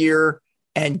start the year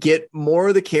and get more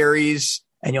of the carries,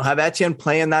 and you'll have Etienne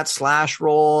playing that slash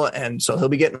role. And so he'll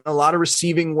be getting a lot of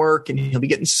receiving work and he'll be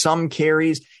getting some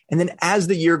carries. And then as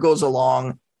the year goes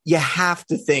along, you have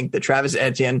to think that Travis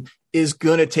Etienne is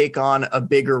going to take on a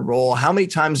bigger role. How many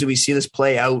times do we see this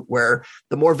play out where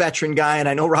the more veteran guy, and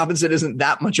I know Robinson isn't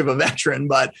that much of a veteran,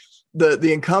 but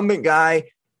the incumbent guy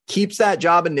keeps that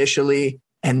job initially,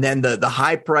 and then the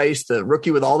high price, the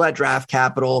rookie with all that draft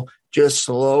capital, just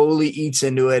slowly eats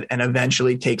into it and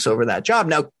eventually takes over that job.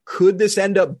 Now, could this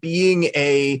end up being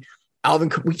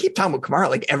we keep talking about Kamara,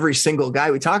 like every single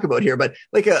guy we talk about here, but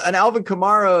like an Alvin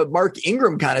Kamara, Mark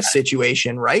Ingram kind of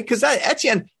situation, right? Because that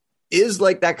Etienne is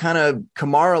like that kind of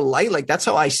Kamara light. Like that's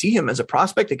how I see him as a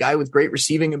prospect, a guy with great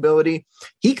receiving ability.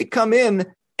 He could come in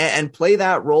and play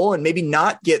that role and maybe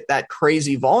not get that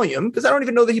crazy volume, because I don't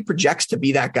even know that he projects to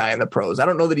be that guy in the pros. I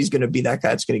don't know that he's going to be that guy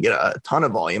that's going to get a ton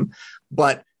of volume,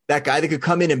 but that guy that could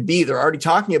come in and they're already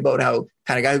talking about how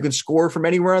kind of guy who can score from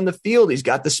anywhere on the field. He's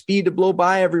got the speed to blow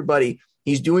by everybody.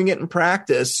 He's doing it in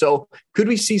practice. So could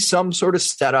we see some sort of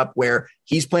setup where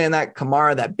he's playing that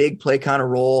Kamara, that big play kind of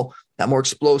role, that more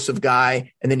explosive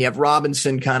guy, and then you have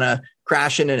Robinson kind of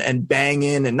crashing and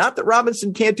banging, and not that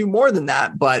Robinson can't do more than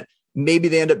that, but maybe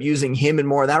they end up using him in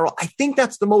more of that role. I think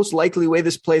that's the most likely way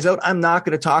this plays out. I'm not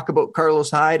going to talk about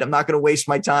Carlos Hyde. I'm not going to waste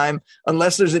my time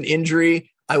unless there's an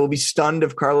injury. I will be stunned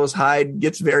if Carlos Hyde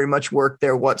gets very much work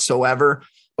there whatsoever.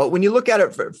 But when you look at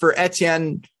it for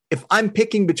Etienne, if I'm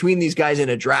picking between these guys in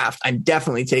a draft, I'm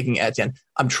definitely taking Etienne.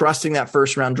 I'm trusting that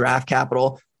first round draft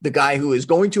capital, the guy who is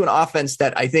going to an offense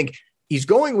that I think he's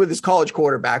going with his college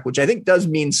quarterback, which I think does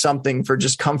mean something for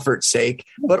just comfort's sake.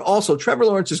 But also Trevor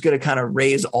Lawrence is going to kind of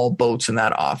raise all boats in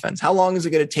that offense. How long is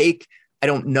it going to take? I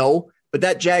don't know. But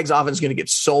that Jags offense is going to get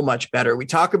so much better. We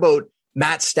talk about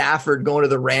Matt Stafford going to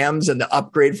the Rams and the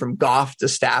upgrade from Goff to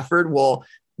Stafford. Well,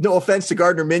 no offense to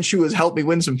Gardner Minshew, who has helped me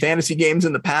win some fantasy games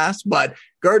in the past, but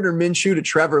Gardner Minshew to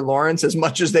Trevor Lawrence, as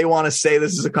much as they want to say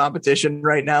this is a competition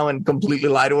right now and completely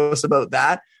lie to us about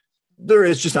that, there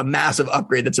is just a massive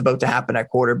upgrade that's about to happen at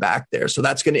quarterback there. So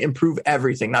that's going to improve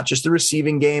everything, not just the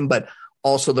receiving game, but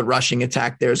also the rushing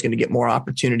attack there is going to get more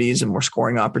opportunities and more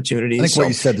scoring opportunities. I think what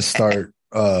you said to start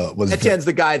was Etienne's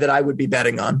the guy that I would be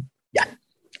betting on. Yeah.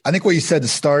 I think what you said to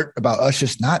start about us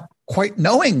just not quite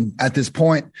knowing at this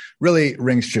point really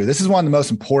rings true. This is one of the most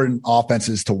important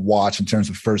offenses to watch in terms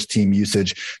of first team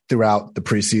usage throughout the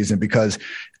preseason, because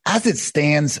as it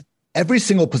stands, every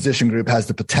single position group has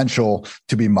the potential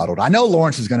to be muddled. I know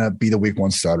Lawrence is going to be the week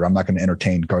one starter. I'm not going to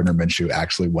entertain Gardner Minshew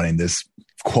actually winning this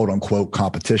quote unquote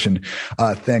competition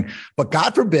thing. But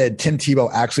God forbid Tim Tebow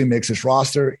actually makes this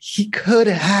roster. He could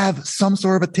have some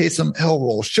sort of a Taysom Hill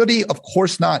role. Should he? Of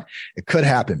course not. It could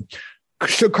happen.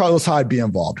 Should Carlos Hyde be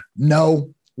involved?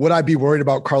 No. Would I be worried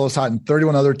about Carlos Hyde and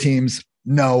 31 other teams?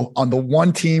 No. On the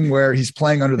one team where he's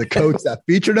playing under the coach that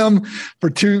featured him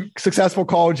for 2 successful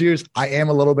college years, I am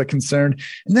a little bit concerned.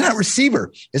 And then at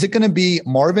receiver, is it going to be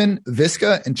Marvin,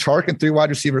 Visca, and Chark in 3 wide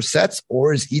receiver sets,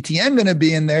 or is ETN going to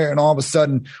be in there and all of a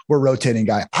sudden we're rotating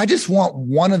guy? I just want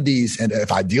one of these, and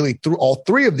if ideally through all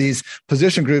 3 of these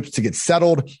position groups to get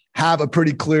settled, have a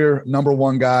pretty clear number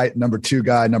 1 guy, number 2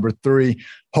 guy, number 3.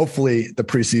 Hopefully the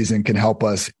preseason can help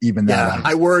us even that out.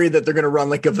 I worry that they're going to run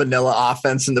like a vanilla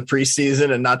offense in the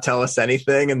preseason and not tell us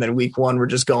anything. And then week 1, we're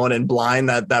just going in blind.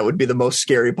 That would be the most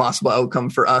scary possible outcome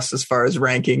for us as far as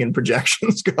ranking and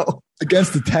projections go.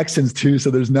 Against the Texans too. So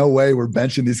there's no way we're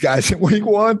benching these guys in week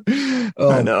 1.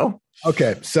 I know.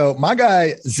 Okay, so my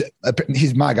guy,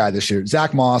 he's my guy this year,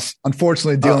 Zach Moss,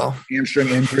 unfortunately dealing with a hamstring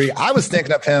injury. I was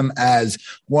thinking of him as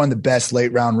one of the best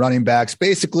late round running backs.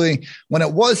 Basically, when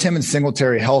it was him and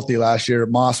Singletary healthy last year,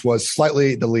 Moss was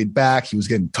slightly the lead back. He was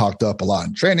getting talked up a lot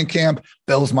in training camp.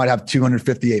 Bills might have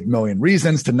 258 million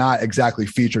reasons to not exactly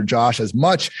feature Josh as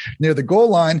much near the goal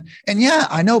line. And yeah,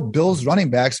 I know Bills running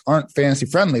backs aren't fantasy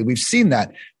friendly. We've seen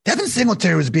that. Devin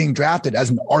Singletary was being drafted as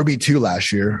an RB2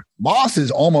 last year. Moss is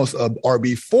almost a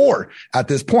RB4 at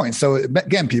this point. So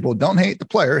again, people don't hate the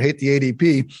player, hate the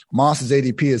ADP. Moss's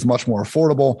ADP is much more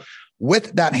affordable.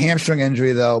 With that hamstring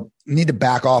injury, though, need to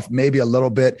back off maybe a little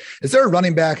bit. Is there a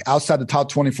running back outside the top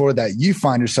 24 that you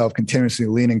find yourself continuously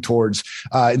leaning towards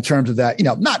in terms of that,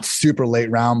 not super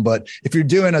late round, but if you're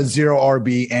doing a 0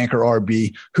 RB, anchor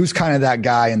RB, who's kind of that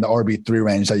guy in the RB3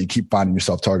 range that you keep finding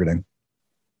yourself targeting?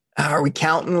 Are we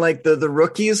counting like the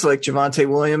rookies like Javonte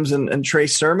Williams and Trey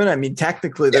Sermon? I mean,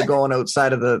 technically they're going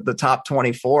outside of the top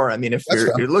 24. I mean, if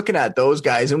you're looking at those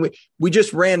guys, and we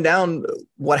just ran down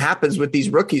what happens with these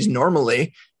rookies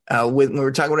normally when we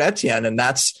were talking about Etienne, and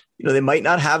that's, they might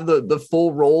not have the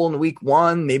full role in week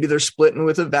one. Maybe they're splitting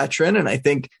with a veteran. And I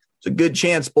think it's a good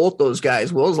chance both those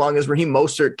guys will, as long as Raheem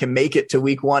Mostert can make it to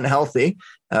week one healthy.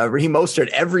 Raheem Mostert,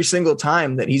 every single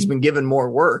time that he's been given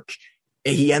more work,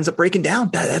 he ends up breaking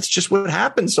down. That's just what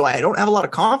happens. So I don't have a lot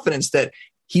of confidence that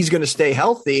he's going to stay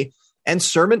healthy. And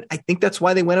Sermon, I think that's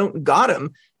why they went out and got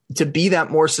him, to be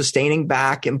that more sustaining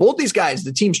back. And both these guys,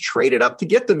 the teams traded up to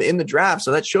get them in the draft.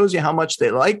 So that shows you how much they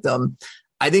like them.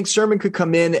 I think Sermon could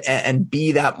come in and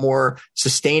be that more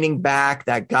sustaining back,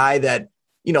 that guy that,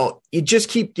 you just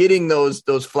keep getting those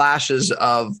flashes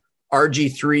of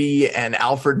RG3 and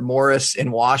Alfred Morris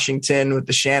in Washington with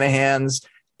the Shanahans,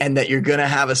 and that you're going to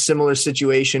have a similar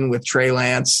situation with Trey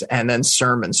Lance and then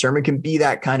Sermon. Sermon can be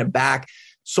that kind of back.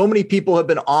 So many people have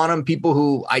been on him, people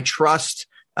who I trust.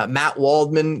 Matt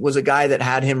Waldman was a guy that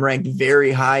had him ranked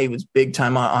very high. He was big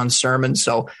time on Sermon.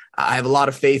 So I have a lot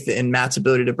of faith in Matt's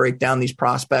ability to break down these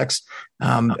prospects.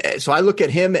 So I look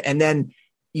at him, and then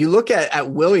you look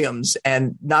at Williams,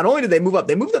 and not only did they move up,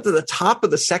 they moved up to the top of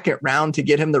the second round to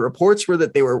get him. The reports were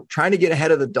that they were trying to get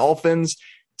ahead of the Dolphins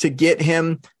to get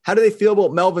him. How do they feel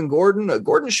about Melvin Gordon?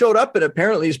 Gordon showed up, and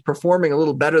apparently he's performing a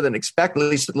little better than expected, at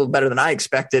least a little better than I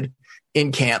expected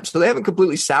in camp. So they haven't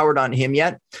completely soured on him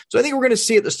yet. So I think we're going to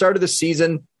see at the start of the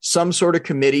season some sort of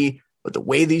committee, but the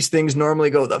way these things normally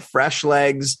go, the fresh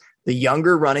legs, the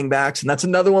younger running backs. And that's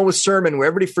another one with Sermon, where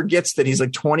everybody forgets that he's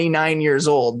like 29 years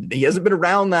old. He hasn't been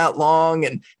around that long,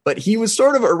 but he was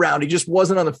sort of around. He just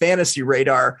wasn't on the fantasy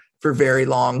radar for very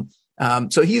long.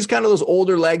 So he's kind of those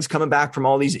older legs coming back from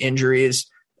all these injuries.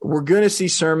 We're going to see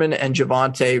Sermon and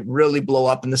Javonte really blow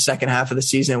up in the second half of the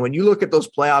season. When you look at those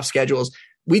playoff schedules,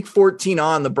 week 14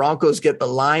 on, the Broncos get the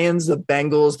Lions, the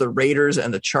Bengals, the Raiders,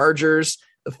 and the Chargers.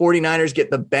 The 49ers get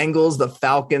the Bengals, the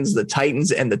Falcons, the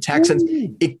Titans, and the Texans.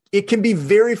 It can be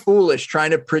very foolish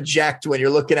trying to project when you're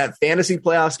looking at fantasy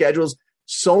playoff schedules.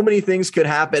 So many things could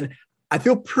happen. I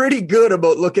feel pretty good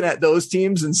about looking at those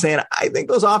teams and saying, I think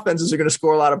those offenses are going to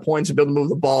score a lot of points and be able to move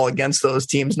the ball against those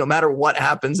teams, no matter what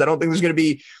happens. I don't think there's going to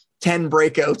be 10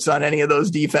 breakouts on any of those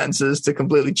defenses to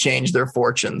completely change their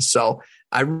fortunes. So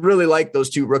I really like those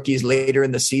two rookies later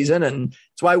in the season. And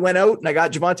that's why I went out and I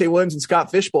got Javonte Williams and Scott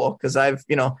Fishbowl, because I've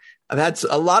had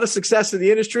a lot of success in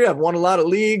the industry. I've won a lot of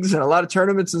leagues and a lot of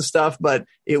tournaments and stuff, but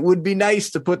it would be nice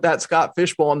to put that Scott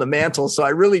Fishbowl on the mantle. So I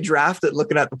really drafted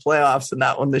looking at the playoffs in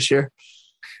that one this year.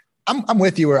 I'm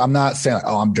with you, where I'm not saying,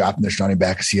 I'm drafting this running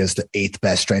back because he has the 8th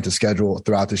best strength of schedule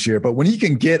throughout this year. But when you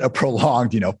can get a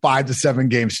prolonged, 5 to 7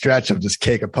 game stretch of just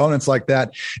cake opponents like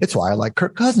that, it's why I like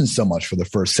Kirk Cousins so much for the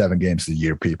first 7 games of the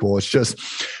year, people. It's just,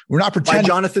 we're not pretending. Why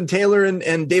Jonathan Taylor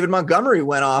and David Montgomery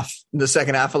went off in the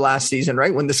second half of last season,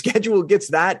 right? When the schedule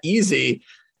gets that easy,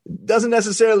 doesn't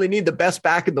necessarily need the best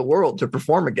back in the world to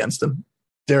perform against them.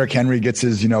 Derrick Henry gets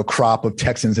his, crop of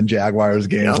Texans and Jaguars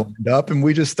games lined up, and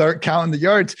we just start counting the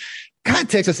yards. Kind of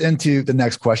takes us into the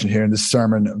next question here in the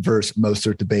Sermon versus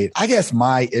Mostert debate. I guess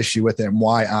my issue with it and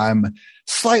why I'm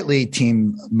slightly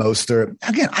team Mostert.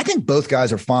 Again, I think both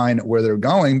guys are fine where they're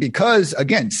going because,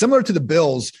 again, similar to the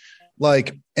Bills,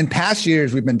 like in past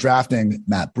years, we've been drafting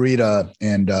Matt Breida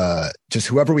and just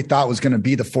whoever we thought was going to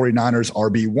be the 49ers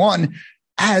RB1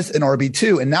 as an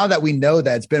RB2. And now that we know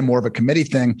that it's been more of a committee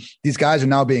thing, these guys are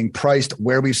now being priced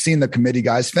where we've seen the committee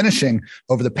guys finishing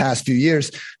over the past few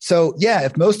years. So yeah,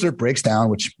 if Mostert breaks down,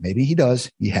 which maybe he does,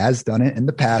 he has done it in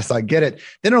the past, I get it,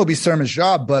 then it'll be Sermon's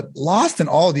job. But lost in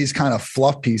all of these kind of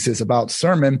fluff pieces about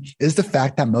Sermon is the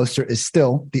fact that Mostert is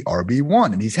still the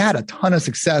RB1 and he's had a ton of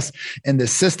success in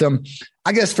this system.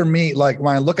 I guess for me, like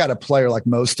when I look at a player like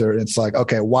Mostert, it's like,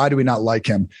 okay, why do we not like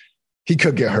him? He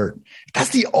could get hurt. If that's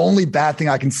the only bad thing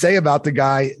I can say about the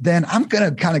guy, then I'm going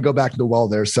to kind of go back to the well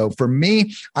there. So for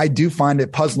me, I do find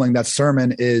it puzzling that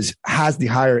Sermon has the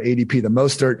higher ADP than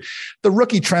Mostert. The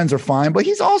rookie trends are fine, but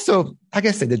he's also, I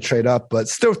guess they did trade up, but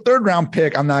still 3rd round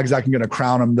pick. I'm not exactly going to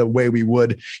crown him the way we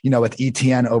would, with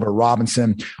ETN over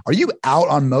Robinson. Are you out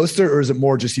on Mostert, or is it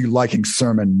more just you liking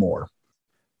Sermon more?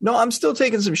 No, I'm still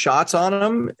taking some shots on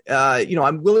him.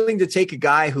 I'm willing to take a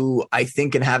guy who I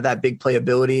think can have that big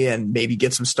playability and maybe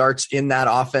get some starts in that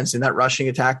offense, in that rushing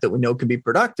attack that we know can be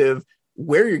productive.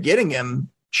 Where you're getting him,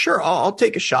 sure, I'll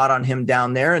take a shot on him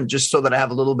down there, and just so that I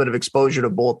have a little bit of exposure to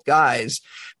both guys.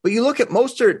 But you look at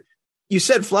Mostert, you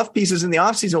said fluff pieces in the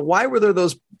offseason. Why were there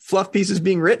those fluff pieces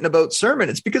being written about Sermon?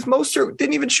 It's because Mostert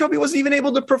didn't even show up. He wasn't even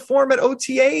able to perform at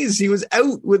OTAs. He was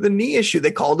out with a knee issue.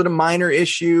 They called it a minor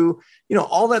issue,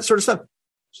 all that sort of stuff.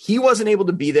 He wasn't able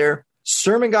to be there.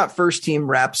 Sermon got first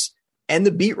team reps, and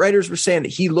the beat writers were saying that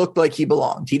he looked like he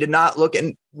belonged. He did not look.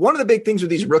 And one of the big things with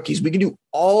these rookies, we can do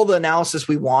all the analysis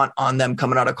we want on them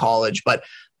coming out of college, but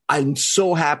I'm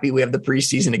so happy we have the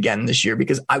preseason again this year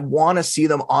because I want to see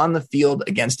them on the field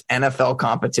against NFL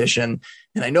competition.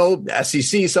 And I know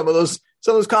SEC, some of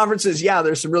those conferences, yeah,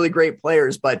 there's some really great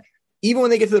players, but even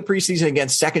when they get to the preseason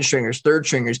against second stringers, third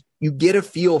stringers, you get a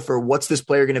feel for what's this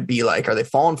player going to be like. Are they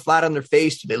falling flat on their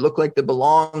face? Do they look like they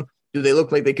belong? Do they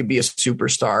look like they could be a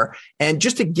superstar? And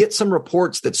just to get some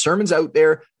reports that Sermon's out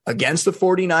there against the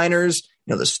 49ers,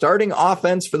 the starting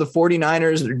offense for the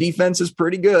 49ers, their defense is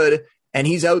pretty good. And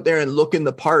he's out there and looking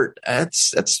the part.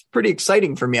 That's pretty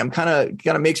exciting for me. I'm kind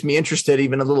of makes me interested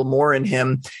even a little more in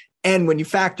him. And when you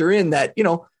factor in that,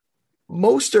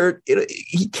 Mostert,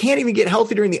 he can't even get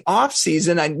healthy during the off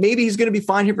season. And maybe he's going to be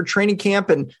fine here for training camp.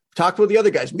 And talk about the other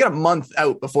guys. We got a month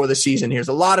out before the season. Here's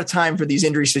a lot of time for these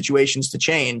injury situations to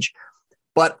change.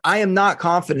 But I am not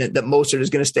confident that Mostert is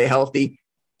going to stay healthy,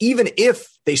 even if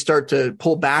they start to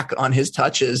pull back on his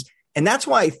touches. And that's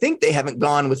why I think they haven't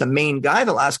gone with a main guy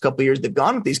the last couple of years. They've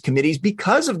gone with these committees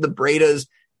because of the Breidas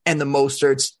and the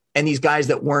Mosterts and these guys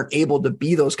that weren't able to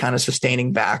be those kind of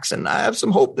sustaining backs. And I have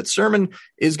some hope that Sermon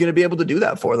is going to be able to do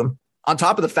that for them. On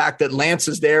top of the fact that Lance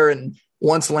is there, and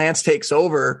once Lance takes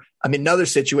over, another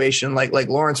situation like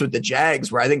Lawrence with the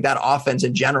Jags, where I think that offense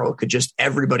in general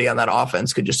everybody on that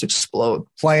offense could just explode.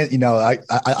 Playing,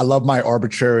 I love my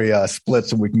arbitrary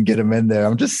splits, and we can get them in there.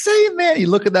 I'm just saying, man, you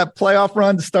look at that playoff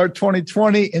run to start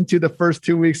 2020 into the first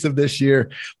 2 weeks of this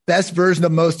year. Best version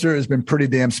of Mostert has been pretty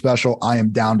damn special. I am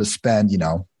down to spend,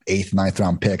 8th, 9th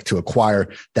round pick to acquire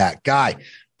that guy.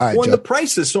 All right, the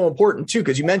price is so important too,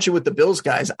 because you mentioned with the Bills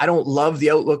guys, I don't love the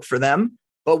outlook for them.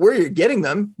 But where you're getting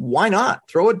them, why not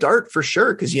throw a dart for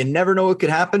sure? Because you never know what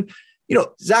could happen.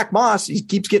 Zach Moss, he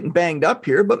keeps getting banged up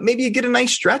here, but maybe you get a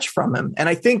nice stretch from him. And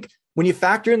I think when you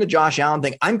factor in the Josh Allen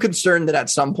thing, I'm concerned that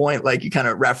at some point, like you kind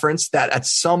of referenced, that at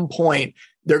some point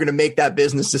they're going to make that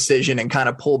business decision and kind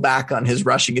of pull back on his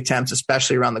rushing attempts,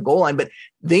 especially around the goal line. But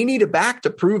they need a back to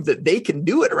prove that they can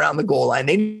do it around the goal line.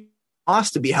 They need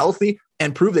Moss to be healthy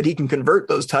and prove that he can convert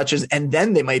those touches, and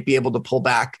then they might be able to pull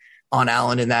back on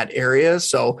Allen in that area.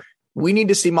 So we need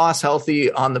to see Moss healthy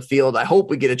on the field. I hope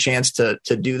we get a chance to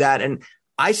do that. And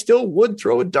I still would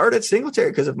throw a dart at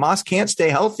Singletary, because if Moss can't stay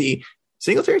healthy,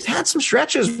 Singletary's had some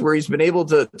stretches where he's been able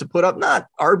to put up not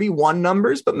RB1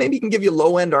 numbers, but maybe he can give you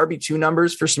low end RB2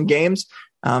 numbers for some games.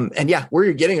 And yeah, where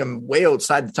you're getting him way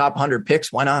outside the top 100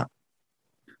 picks, why not?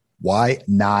 Why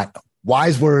not?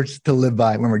 Wise words to live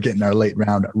by when we're getting our late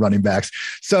round running backs.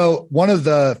 So one of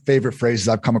the favorite phrases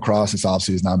I've come across this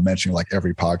offseason, I'm mentioning like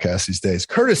every podcast these days,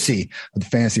 courtesy of the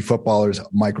fantasy footballers,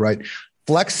 Mike Wright,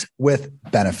 flex with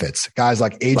benefits. Guys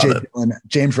like AJ Dillon,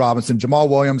 James Robinson, Jamal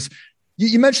Williams.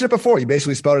 You mentioned it before. You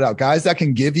basically spelled it out. Guys that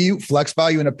can give you flex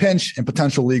value in a pinch and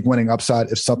potential league winning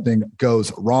upside if something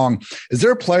goes wrong. Is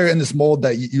there a player in this mold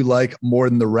that you like more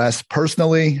than the rest?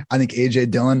 Personally, I think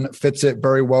AJ Dillon fits it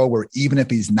very well, where even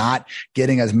if he's not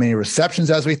getting as many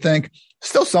receptions as we think,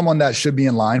 still someone that should be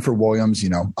in line for Williams,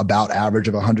 about average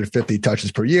of 150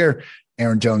 touches per year.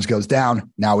 Aaron Jones goes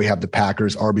down. Now we have the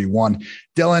Packers RB1.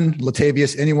 Dillon,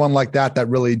 Latavius, anyone like that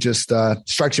really just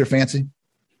strikes your fancy?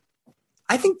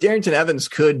 I think Darrington Evans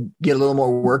could get a little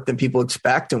more work than people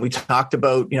expect. And we talked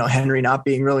about, Henry not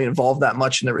being really involved that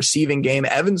much in the receiving game.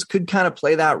 Evans could kind of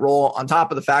play that role, on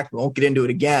top of the fact we won't get into it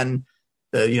again,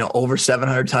 over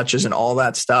 700 touches and all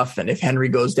that stuff. And if Henry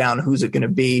goes down, who's it going to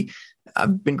be?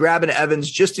 I've been grabbing Evans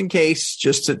just in case,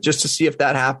 just to see if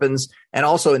that happens. And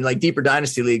also in like deeper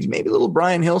dynasty leagues, maybe a little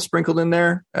Brian Hill sprinkled in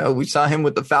there. We saw him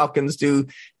with the Falcons do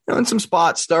in some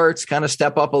spot starts, kind of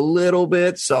step up a little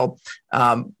bit. So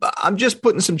I'm just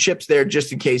putting some chips there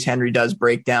just in case Henry does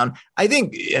break down. I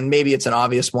think, and maybe it's an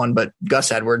obvious one, but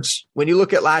Gus Edwards, when you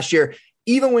look at last year,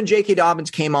 even when J.K.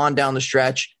 Dobbins came on down the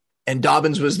stretch, and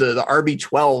Dobbins was the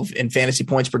RB12 in fantasy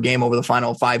points per game over the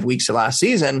final 5 weeks of last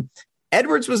season,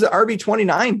 Edwards was the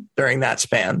RB29 during that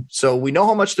span. So we know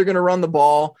how much they're going to run the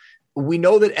ball. We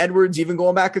know that Edwards, even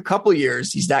going back a couple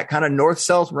years, he's that kind of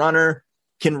north-south runner,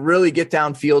 can really get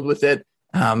downfield with it.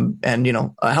 And,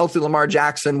 a healthy Lamar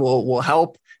Jackson will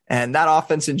help. And that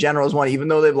offense in general is one, even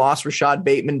though they've lost Rashad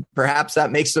Bateman, perhaps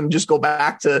that makes them just go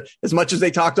back to, as much as they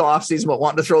talked to offseason about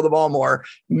wanting to throw the ball more,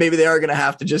 maybe they are going to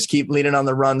have to just keep leaning on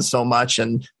the run so much.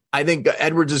 And I think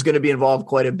Edwards is going to be involved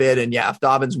quite a bit. And yeah, if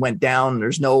Dobbins went down,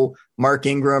 there's no Mark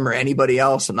Ingram or anybody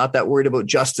else. I'm not that worried about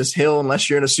Justice Hill unless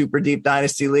you're in a super deep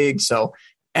dynasty league. So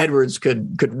Edwards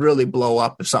could really blow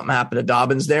up if something happened to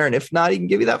Dobbins there. And if not, he can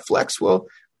give you that flex. Well,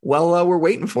 we're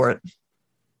waiting for it.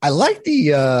 I like the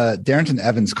Darrynton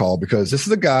Evans call because this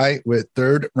is a guy with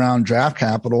third round draft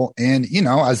capital. And,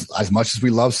 as much as we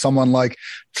love someone like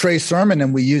Trey Sermon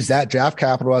and we use that draft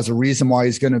capital as a reason why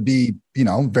he's going to be,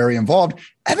 very involved,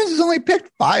 Evans has only picked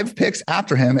 5 picks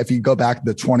after him if you go back to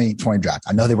the 2020 draft.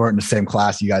 I know they weren't in the same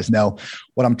class. You guys know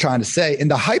what I'm trying to say. And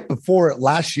the hype before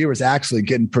last year was actually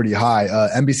getting pretty high.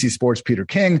 NBC Sports' Peter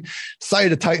King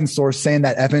cited a Titan source saying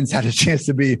that Evans had a chance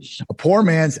to be a poor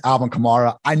man's Alvin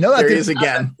Kamara. I know that there he is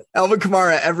again. Alvin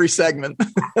Kamara every segment.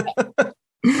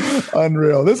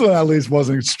 Unreal. This one at least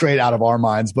wasn't straight out of our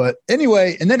minds. But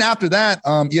anyway, and then after that,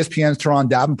 ESPN's Teron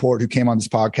Davenport, who came on this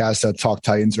podcast to talk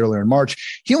Titans earlier in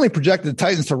March, he only projected the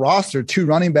Titans to roster 2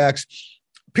 running backs,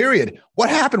 period. What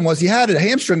happened was he had a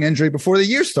hamstring injury before the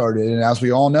year started. And as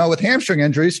we all know, with hamstring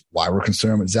injuries, why we're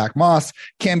concerned with Zach Moss,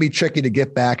 can be tricky to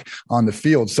get back on the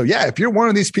field. So yeah, if you're one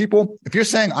of these people, if you're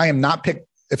saying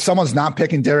if someone's not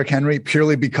picking Derrick Henry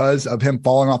purely because of him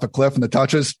falling off a cliff in the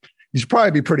touches, you should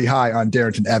probably be pretty high on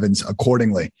Darrynton Evans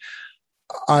accordingly.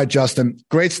 All right, Justin,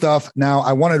 great stuff. Now,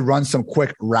 I want to run some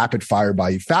quick rapid fire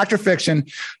by you. Fact or fiction?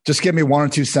 Just give me 1 or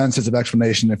 2 sentences of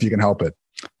explanation if you can help it.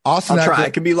 I'll try.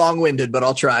 It can be long-winded, but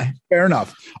I'll try. Fair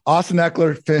enough. Austin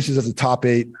Eckler finishes as a top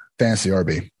 8 fantasy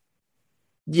RB.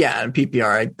 Yeah, and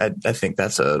PPR, I think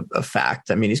that's a fact.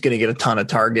 I mean, he's going to get a ton of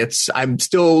targets. I'm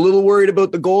still a little worried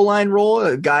about the goal line role,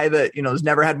 a guy that, has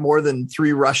never had more than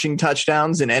 3 rushing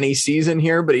touchdowns in any season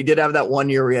here, but he did have that one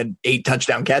year where he had 8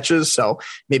 touchdown catches. So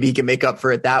maybe he can make up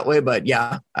for it that way. But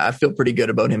yeah, I feel pretty good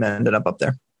about him ended up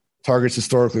there. Targets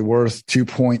historically worth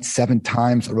 2.7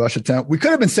 times a rush attempt. We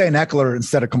could have been saying Eckler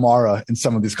instead of Kamara in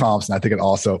some of these comps, and I think it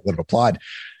also would have applied.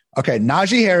 Okay,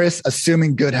 Najee Harris,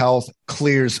 assuming good health,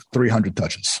 clears 300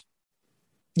 touches.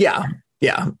 Yeah,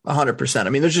 100%. I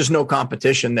mean, there's just no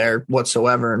competition there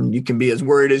whatsoever. And you can be as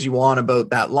worried as you want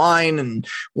about that line and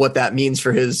what that means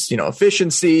for his,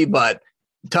 efficiency. But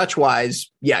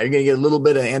touch-wise, yeah, you're going to get a little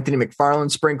bit of Anthony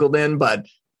McFarland sprinkled in, but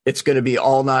it's going to be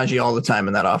all Najee all the time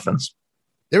in that offense.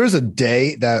 There was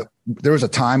a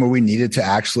time where we needed to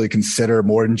actually consider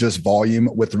more than just volume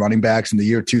with running backs. In the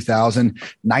year 2000,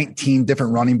 19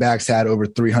 different running backs had over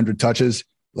 300 touches.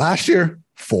 Last year,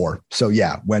 4. So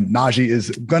yeah, when Najee is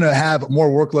going to have more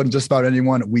workload than just about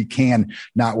anyone, we can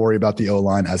not worry about the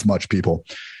O-line as much, people.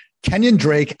 Kenyon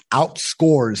Drake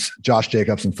outscores Josh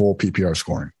Jacobs in full PPR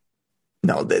scoring.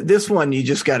 No, this one, you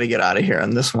just got to get out of here on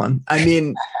this one. I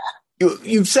mean,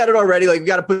 You've said it already. Like, you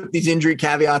got to put these injury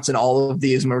caveats in all of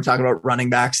these. And we're talking about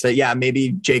running backs that, yeah, maybe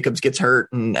Jacobs gets hurt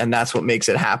and that's what makes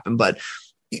it happen. But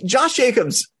Josh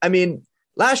Jacobs, I mean,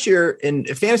 last year in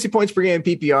fantasy points per game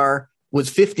PPR was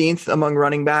 15th among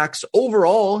running backs.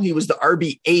 Overall, he was the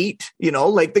RB8,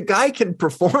 like the guy can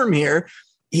perform here.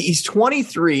 He's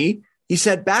 23. He's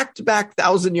had back-to-back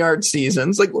 1,000-yard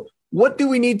seasons. Like, what do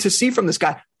we need to see from this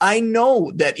guy? I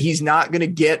know that he's not going to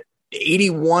get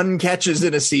 81 catches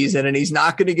in a season and he's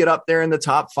not going to get up there in the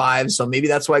top 5. So maybe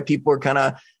that's why people are kind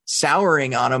of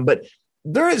souring on him, but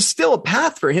there is still a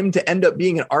path for him to end up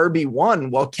being an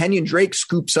RB1 while Kenyon Drake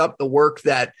scoops up the work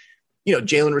that,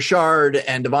 Jalen Richard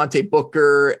and Devontae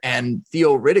Booker and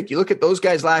Theo Riddick. You look at those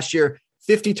guys last year,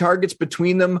 50 targets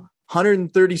between them,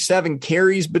 137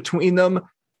 carries between them.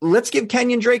 Let's give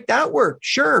Kenyon Drake that work.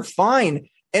 Sure. Fine.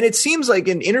 And it seems like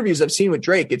in interviews I've seen with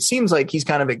Drake, it seems like he's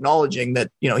kind of acknowledging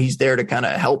that, he's there to kind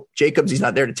of help Jacobs. He's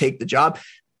not there to take the job.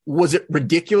 Was it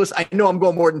ridiculous? I know I'm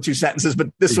going more than 2 sentences, but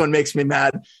this one makes me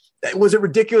mad. Was it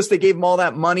ridiculous they gave him all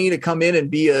that money to come in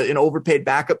and be an overpaid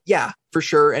backup? Yeah, for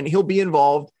sure. And he'll be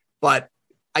involved. But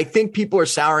I think people are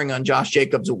souring on Josh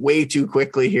Jacobs way too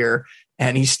quickly here.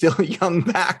 And he's still a young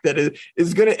back that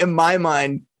is going to, in my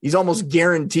mind, he's almost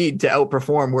guaranteed to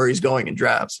outperform where he's going in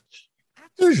drafts.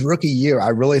 His rookie year, I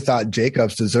really thought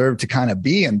Jacobs deserved to kind of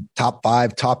be in top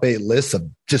 5, top 8 lists of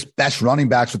just best running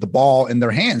backs with the ball in their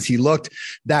hands. He looked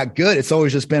that good. It's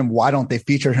always just been, why don't they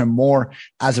feature him more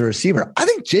as a receiver? I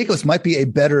think Jacobs might be a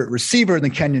better receiver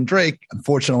than Kenyon Drake.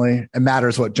 Unfortunately, it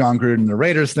matters what John Gruden and the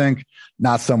Raiders think,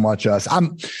 not so much us.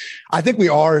 I think we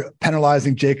are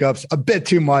penalizing Jacobs a bit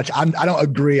too much. I don't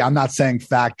agree. I'm not saying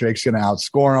fact Drake's going to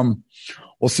outscore him.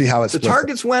 We'll see how it's. The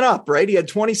targets went up, right? He had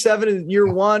 27 in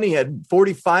year 1. He had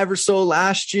 45 or so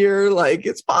last year. Like,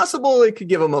 it's possible it could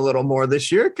give him a little more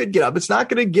this year. It could get up. It's not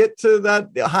going to get to that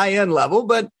high end level,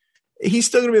 but he's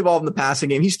still going to be involved in the passing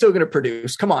game. He's still going to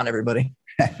produce. Come on, everybody.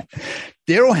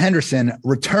 Darrell Henderson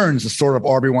returns the sort of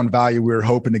RB1 value we were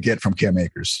hoping to get from Cam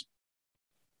Akers.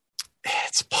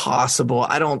 It's possible.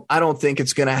 I don't think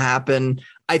it's going to happen.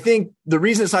 I think the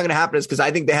reason it's not going to happen is because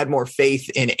I think they had more faith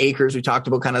in Akers. We talked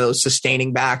about kind of those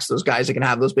sustaining backs, those guys that can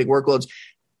have those big workloads.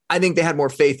 I think they had more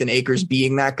faith in Akers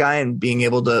being that guy and being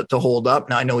able to hold up.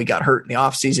 Now, I know he got hurt in the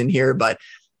offseason here, but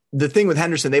the thing with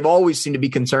Henderson, they've always seemed to be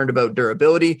concerned about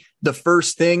durability. The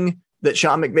first thing that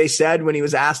Sean McVay said when he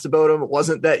was asked about him, it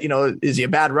wasn't that, is he a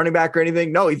bad running back or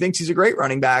anything? No, he thinks he's a great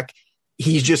running back.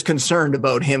 He's just concerned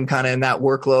about him kind of in that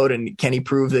workload, and can he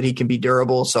prove that he can be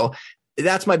durable? So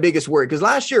that's my biggest worry, because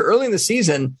last year, early in the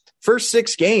season, first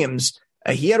 6 games,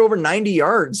 he had over 90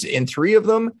 yards in 3 of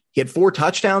them. He had 4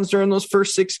 touchdowns during those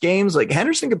first 6 games. Like,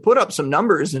 Henderson could put up some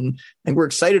numbers, and we're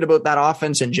excited about that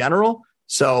offense in general.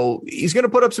 So he's going to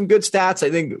put up some good stats. I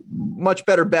think much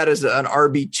better bet as an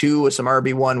RB2 with some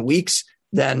RB1 weeks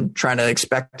than trying to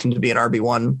expect him to be an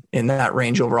RB1 in that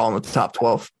range overall in the top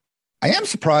 12. I am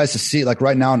surprised to see, like,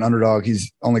 right now in Underdog,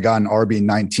 he's only got an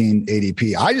RB19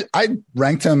 ADP. I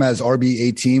ranked him as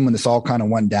RB18 when this all kind of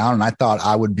went down, and I thought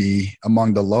I would be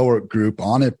among the lower group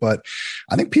on it, but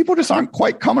I think people just aren't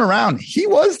quite coming around. He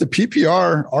was the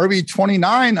PPR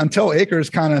RB29 until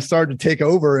Akers kind of started to take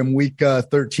over in week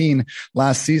 13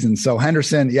 last season. So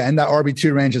Henderson, in that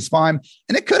RB2 range is fine.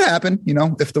 And it could happen,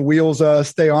 if the wheels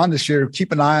stay on this year.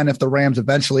 Keep an eye on if the Rams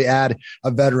eventually add a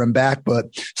veteran back.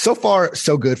 But so far,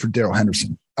 so good for Darrell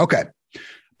Henderson. Okay.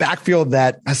 Backfield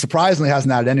that surprisingly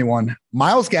hasn't added anyone.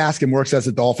 Myles Gaskin works as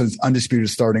the Dolphins' undisputed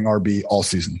starting RB all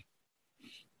season.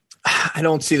 I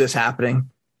don't see this happening.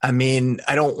 I mean,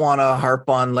 I don't want to harp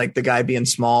on like the guy being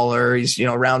smaller. He's,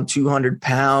 around 200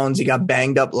 pounds. He got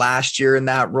banged up last year in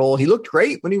that role. He looked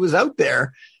great when he was out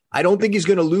there. I don't think he's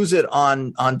going to lose it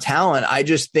on talent. I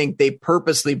just think they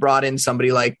purposely brought in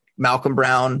somebody like Malcolm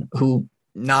Brown, who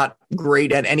not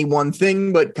great at any one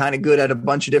thing, but kind of good at a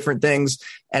bunch of different things.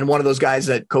 And one of those guys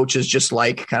that coaches just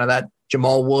like, kind of that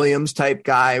Jamal Williams type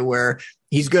guy where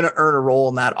he's going to earn a role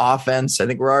in that offense. I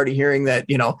think we're already hearing that,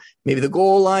 maybe the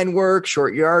goal line work,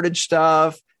 short yardage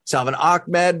stuff. Salvin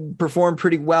Ahmed performed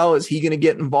pretty well. Is he going to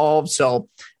get involved? So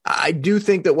I do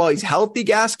think that while he's healthy,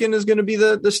 Gaskin is going to be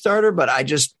the starter, but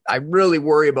I really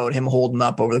worry about him holding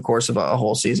up over the course of a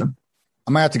whole season.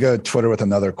 I might have to go to Twitter with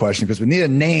another question, because we need a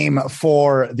name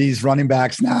for these running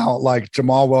backs now, like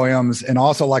Jamal Williams and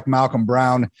also like Malcolm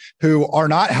Brown, who are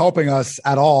not helping us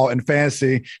at all in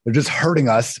fantasy. They're just hurting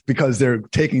us because they're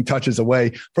taking touches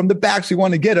away from the backs we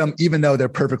want to get them, even though they're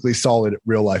perfectly solid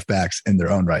real life backs in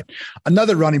their own right.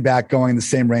 Another running back going in the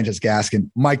same range as Gaskin,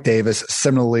 Mike Davis,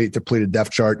 similarly depleted depth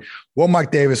chart. Will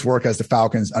Mike Davis work as the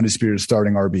Falcons' undisputed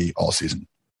starting RB all season?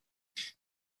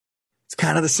 It's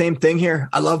kind of the same thing here.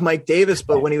 I love Mike Davis,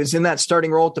 but when he was in that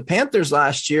starting role at the Panthers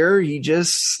last year, he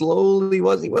just slowly he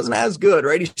wasn't as good,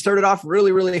 right? He started off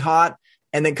really, really hot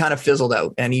and then kind of fizzled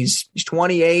out. And he's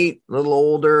 28, a little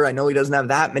older. I know he doesn't have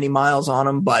that many miles on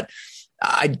him, but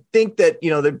I think that,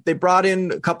 they brought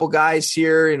in a couple guys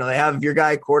here. They have your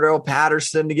guy Cordell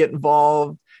Patterson to get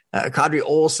involved. Kadri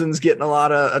Olson's getting a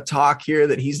lot of talk here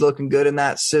that he's looking good in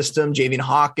that system. Javian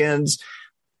Hawkins.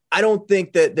 I don't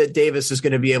think that Davis is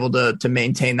going to be able to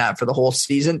maintain that for the whole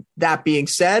season. That being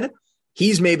said,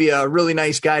 he's maybe a really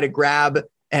nice guy to grab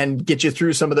and get you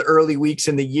through some of the early weeks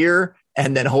in the year,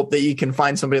 and then hope that you can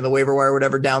find somebody in the waiver wire or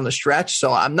whatever down the stretch.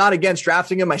 So I'm not against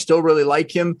drafting him. I still really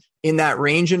like him in that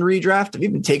range in redraft. I've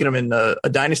even taken him in a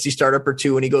dynasty startup or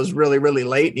two when he goes really, really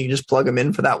late, and you just plug him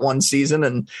in for that one season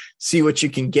and see what you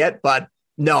can get. But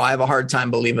no, I have a hard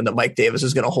time believing that Mike Davis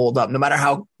is going to hold up no matter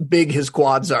how big his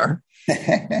quads are.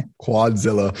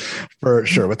 Quadzilla for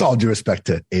sure, with all due respect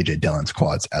to AJ Dillon's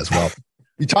quads as well.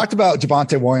 You talked about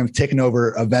Javonte Williams taking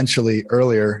over eventually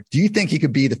earlier. Do you think he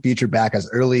could be the featured back as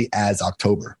early as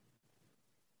October?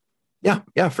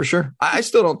 Yeah, for sure. I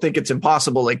still don't think it's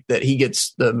impossible like that he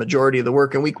gets the majority of the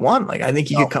work in week 1. Like, I think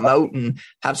he could come out and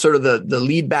have sort of the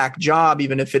lead back job,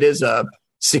 even if it is a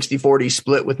 60-40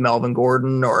 split with Melvin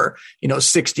Gordon, or,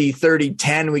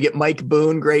 60-30-10. We get Mike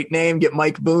Boone, great name. Get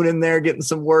Mike Boone in there, getting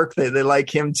some work. They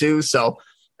like him too. So,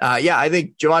 I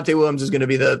think Javonte Williams is going to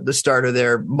be the starter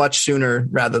there much sooner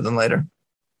rather than later.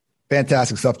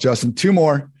 Fantastic stuff, Justin. 2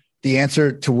 more. The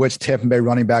answer to which Tampa Bay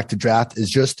running back to draft is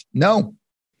just no.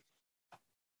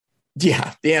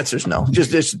 Yeah, the answer is no.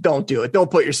 Just don't do it.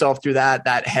 Don't put yourself through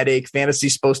that headache.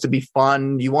 Fantasy's supposed to be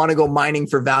fun. You want to go mining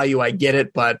for value. I get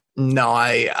it, but no,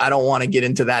 I don't want to get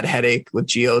into that headache with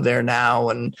Gio there now.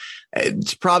 And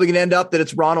it's probably going to end up that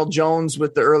it's Ronald Jones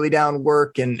with the early down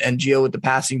work and Gio with the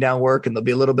passing down work, and there'll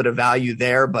be a little bit of value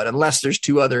there. But unless there's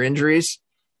 2 other injuries,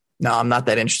 no, I'm not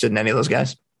that interested in any of those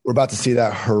guys. We're about to see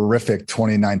that horrific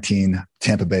 2019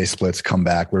 Tampa Bay splits come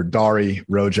back where Dari,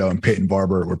 Rojo, and Peyton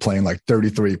Barber were playing like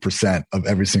 33% of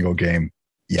every single game.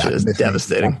 Yeah, it's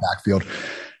devastating. Backfield.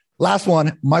 Last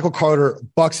one, Michael Carter,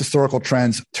 Bucks historical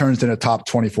trends, turns in a top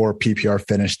 24 PPR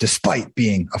finish despite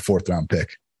being a 4th-round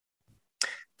pick.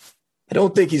 I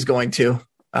don't think he's going to.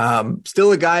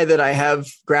 Still a guy that I have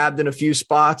grabbed in a few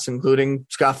spots, including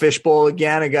Scott Fishbowl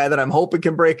again, a guy that I'm hoping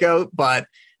can break out, but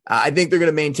I think they're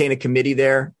going to maintain a committee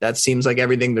there. That seems like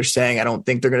everything they're saying. I don't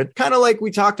think they're going to, kind of like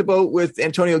we talked about with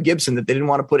Antonio Gibson, that they didn't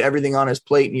want to put everything on his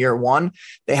plate in year one.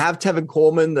 They have Tevin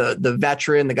Coleman, the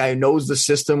veteran, the guy who knows the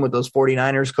system with those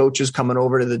 49ers coaches coming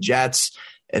over to the Jets.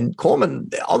 And Coleman,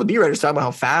 all the beat writers talk about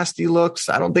how fast he looks.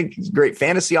 I don't think he's a great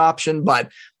fantasy option, but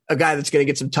a guy that's going to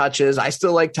get some touches. I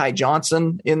still like Ty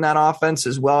Johnson in that offense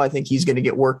as well. I think he's going to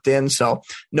get worked in. So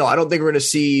no, I don't think we're going to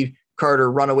see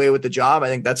Carter run away with the job. I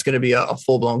think that's going to be a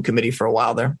full-blown committee for a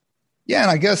while there. Yeah,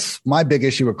 and I guess my big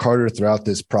issue with Carter throughout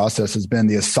this process has been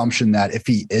the assumption that if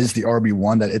he is the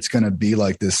RB1, that it's going to be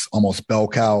like this almost bell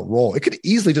cow role. It could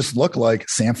easily just look like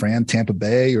San Fran, Tampa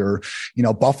Bay, or,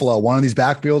 Buffalo, one of these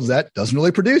backfields that doesn't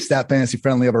really produce that fantasy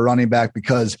friendly of a running back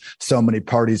because so many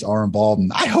parties are involved.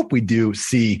 And I hope we do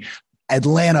see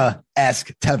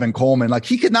Atlanta-esque Tevin Coleman. Like,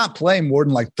 he could not play more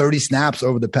than like 30 snaps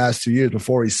over the past 2 years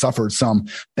before he suffered some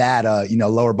bad,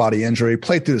 lower body injury,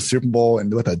 played through the Super Bowl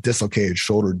and with a dislocated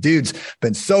shoulder. Dude's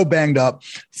been so banged up.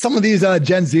 Some of these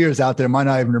Gen Zers out there might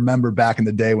not even remember back in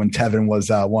the day when Tevin was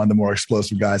one of the more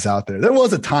explosive guys out there. There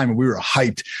was a time when we were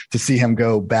hyped to see him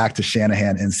go back to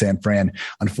Shanahan in San Fran.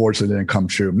 Unfortunately, it didn't come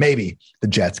true. Maybe the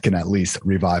Jets can at least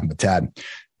revive him a tad.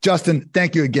 Justin,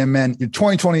 thank you again, man. Your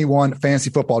 2021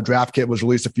 Fantasy Football Draft Kit was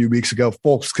released a few weeks ago.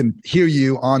 Folks can hear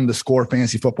you on the Score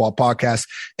Fantasy Football podcast.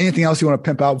 Anything else you want to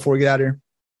pimp out before we get out of here?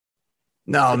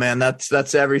 No, man,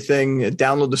 that's everything.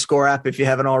 Download the Score app if you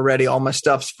haven't already. All my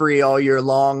stuff's free all year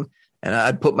long. And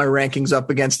I'd put my rankings up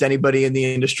against anybody in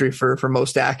the industry for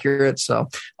most accurate. So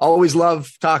always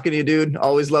love talking to you, dude.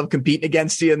 Always love competing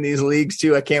against you in these leagues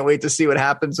too. I can't wait to see what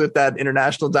happens with that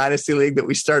International Dynasty League that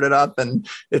we started up. And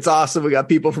it's awesome. We got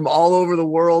people from all over the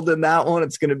world in that one.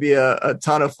 It's going to be a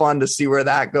ton of fun to see where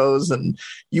that goes. And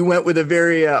you went with a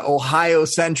very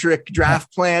Ohio-centric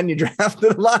draft plan. You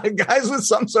drafted a lot of guys with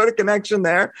some sort of connection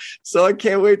there. So I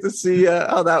can't wait to see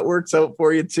how that works out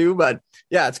for you too. But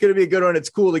yeah, it's going to be a good one. It's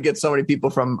cool to get so many people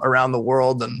from around the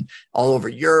world and all over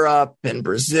Europe and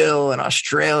Brazil and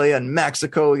Australia and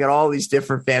Mexico. We got all these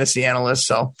different fantasy analysts.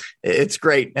 So it's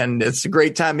great. And it's a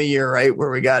great time of year, right?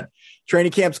 Where we got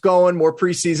training camps going, more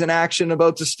preseason action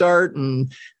about to start.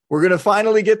 And we're going to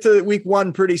finally get to week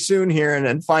one pretty soon here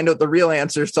and find out the real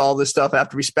answers to all this stuff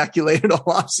after we speculated all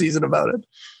off season about it.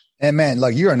 And man,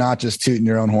 like, you are not just tooting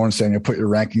your own horn saying you put your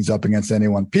rankings up against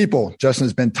anyone. People, Justin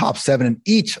has been top 7 in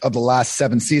each of the last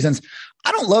 7 seasons.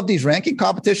 I don't love these ranking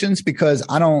competitions because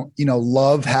I don't,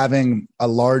 love having not a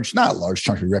large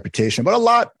chunk of your reputation, but a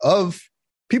lot of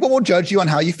people will judge you on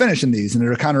how you finish in these. And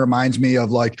it kind of reminds me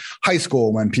of like high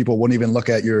school when people wouldn't even look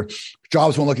at your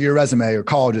jobs, won't look at your resume, or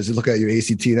colleges, you look at your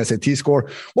ACT and SAT score.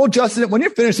 Well, Justin, when you're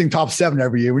finishing top 7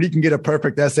 every year, when you can get a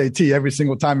perfect SAT every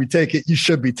single time you take it, you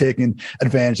should be taking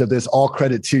advantage of this. All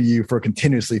credit to you for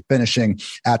continuously finishing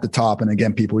at the top. And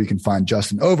again, people, you can find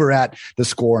Justin over at The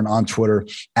Score and on Twitter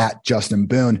at Justin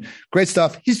Boone. Great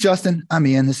stuff. He's Justin. I'm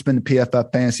Ian. This has been the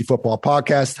PFF Fantasy Football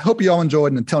Podcast. Hope you all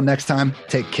enjoyed. And until next time,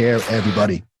 take care,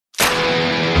 everybody.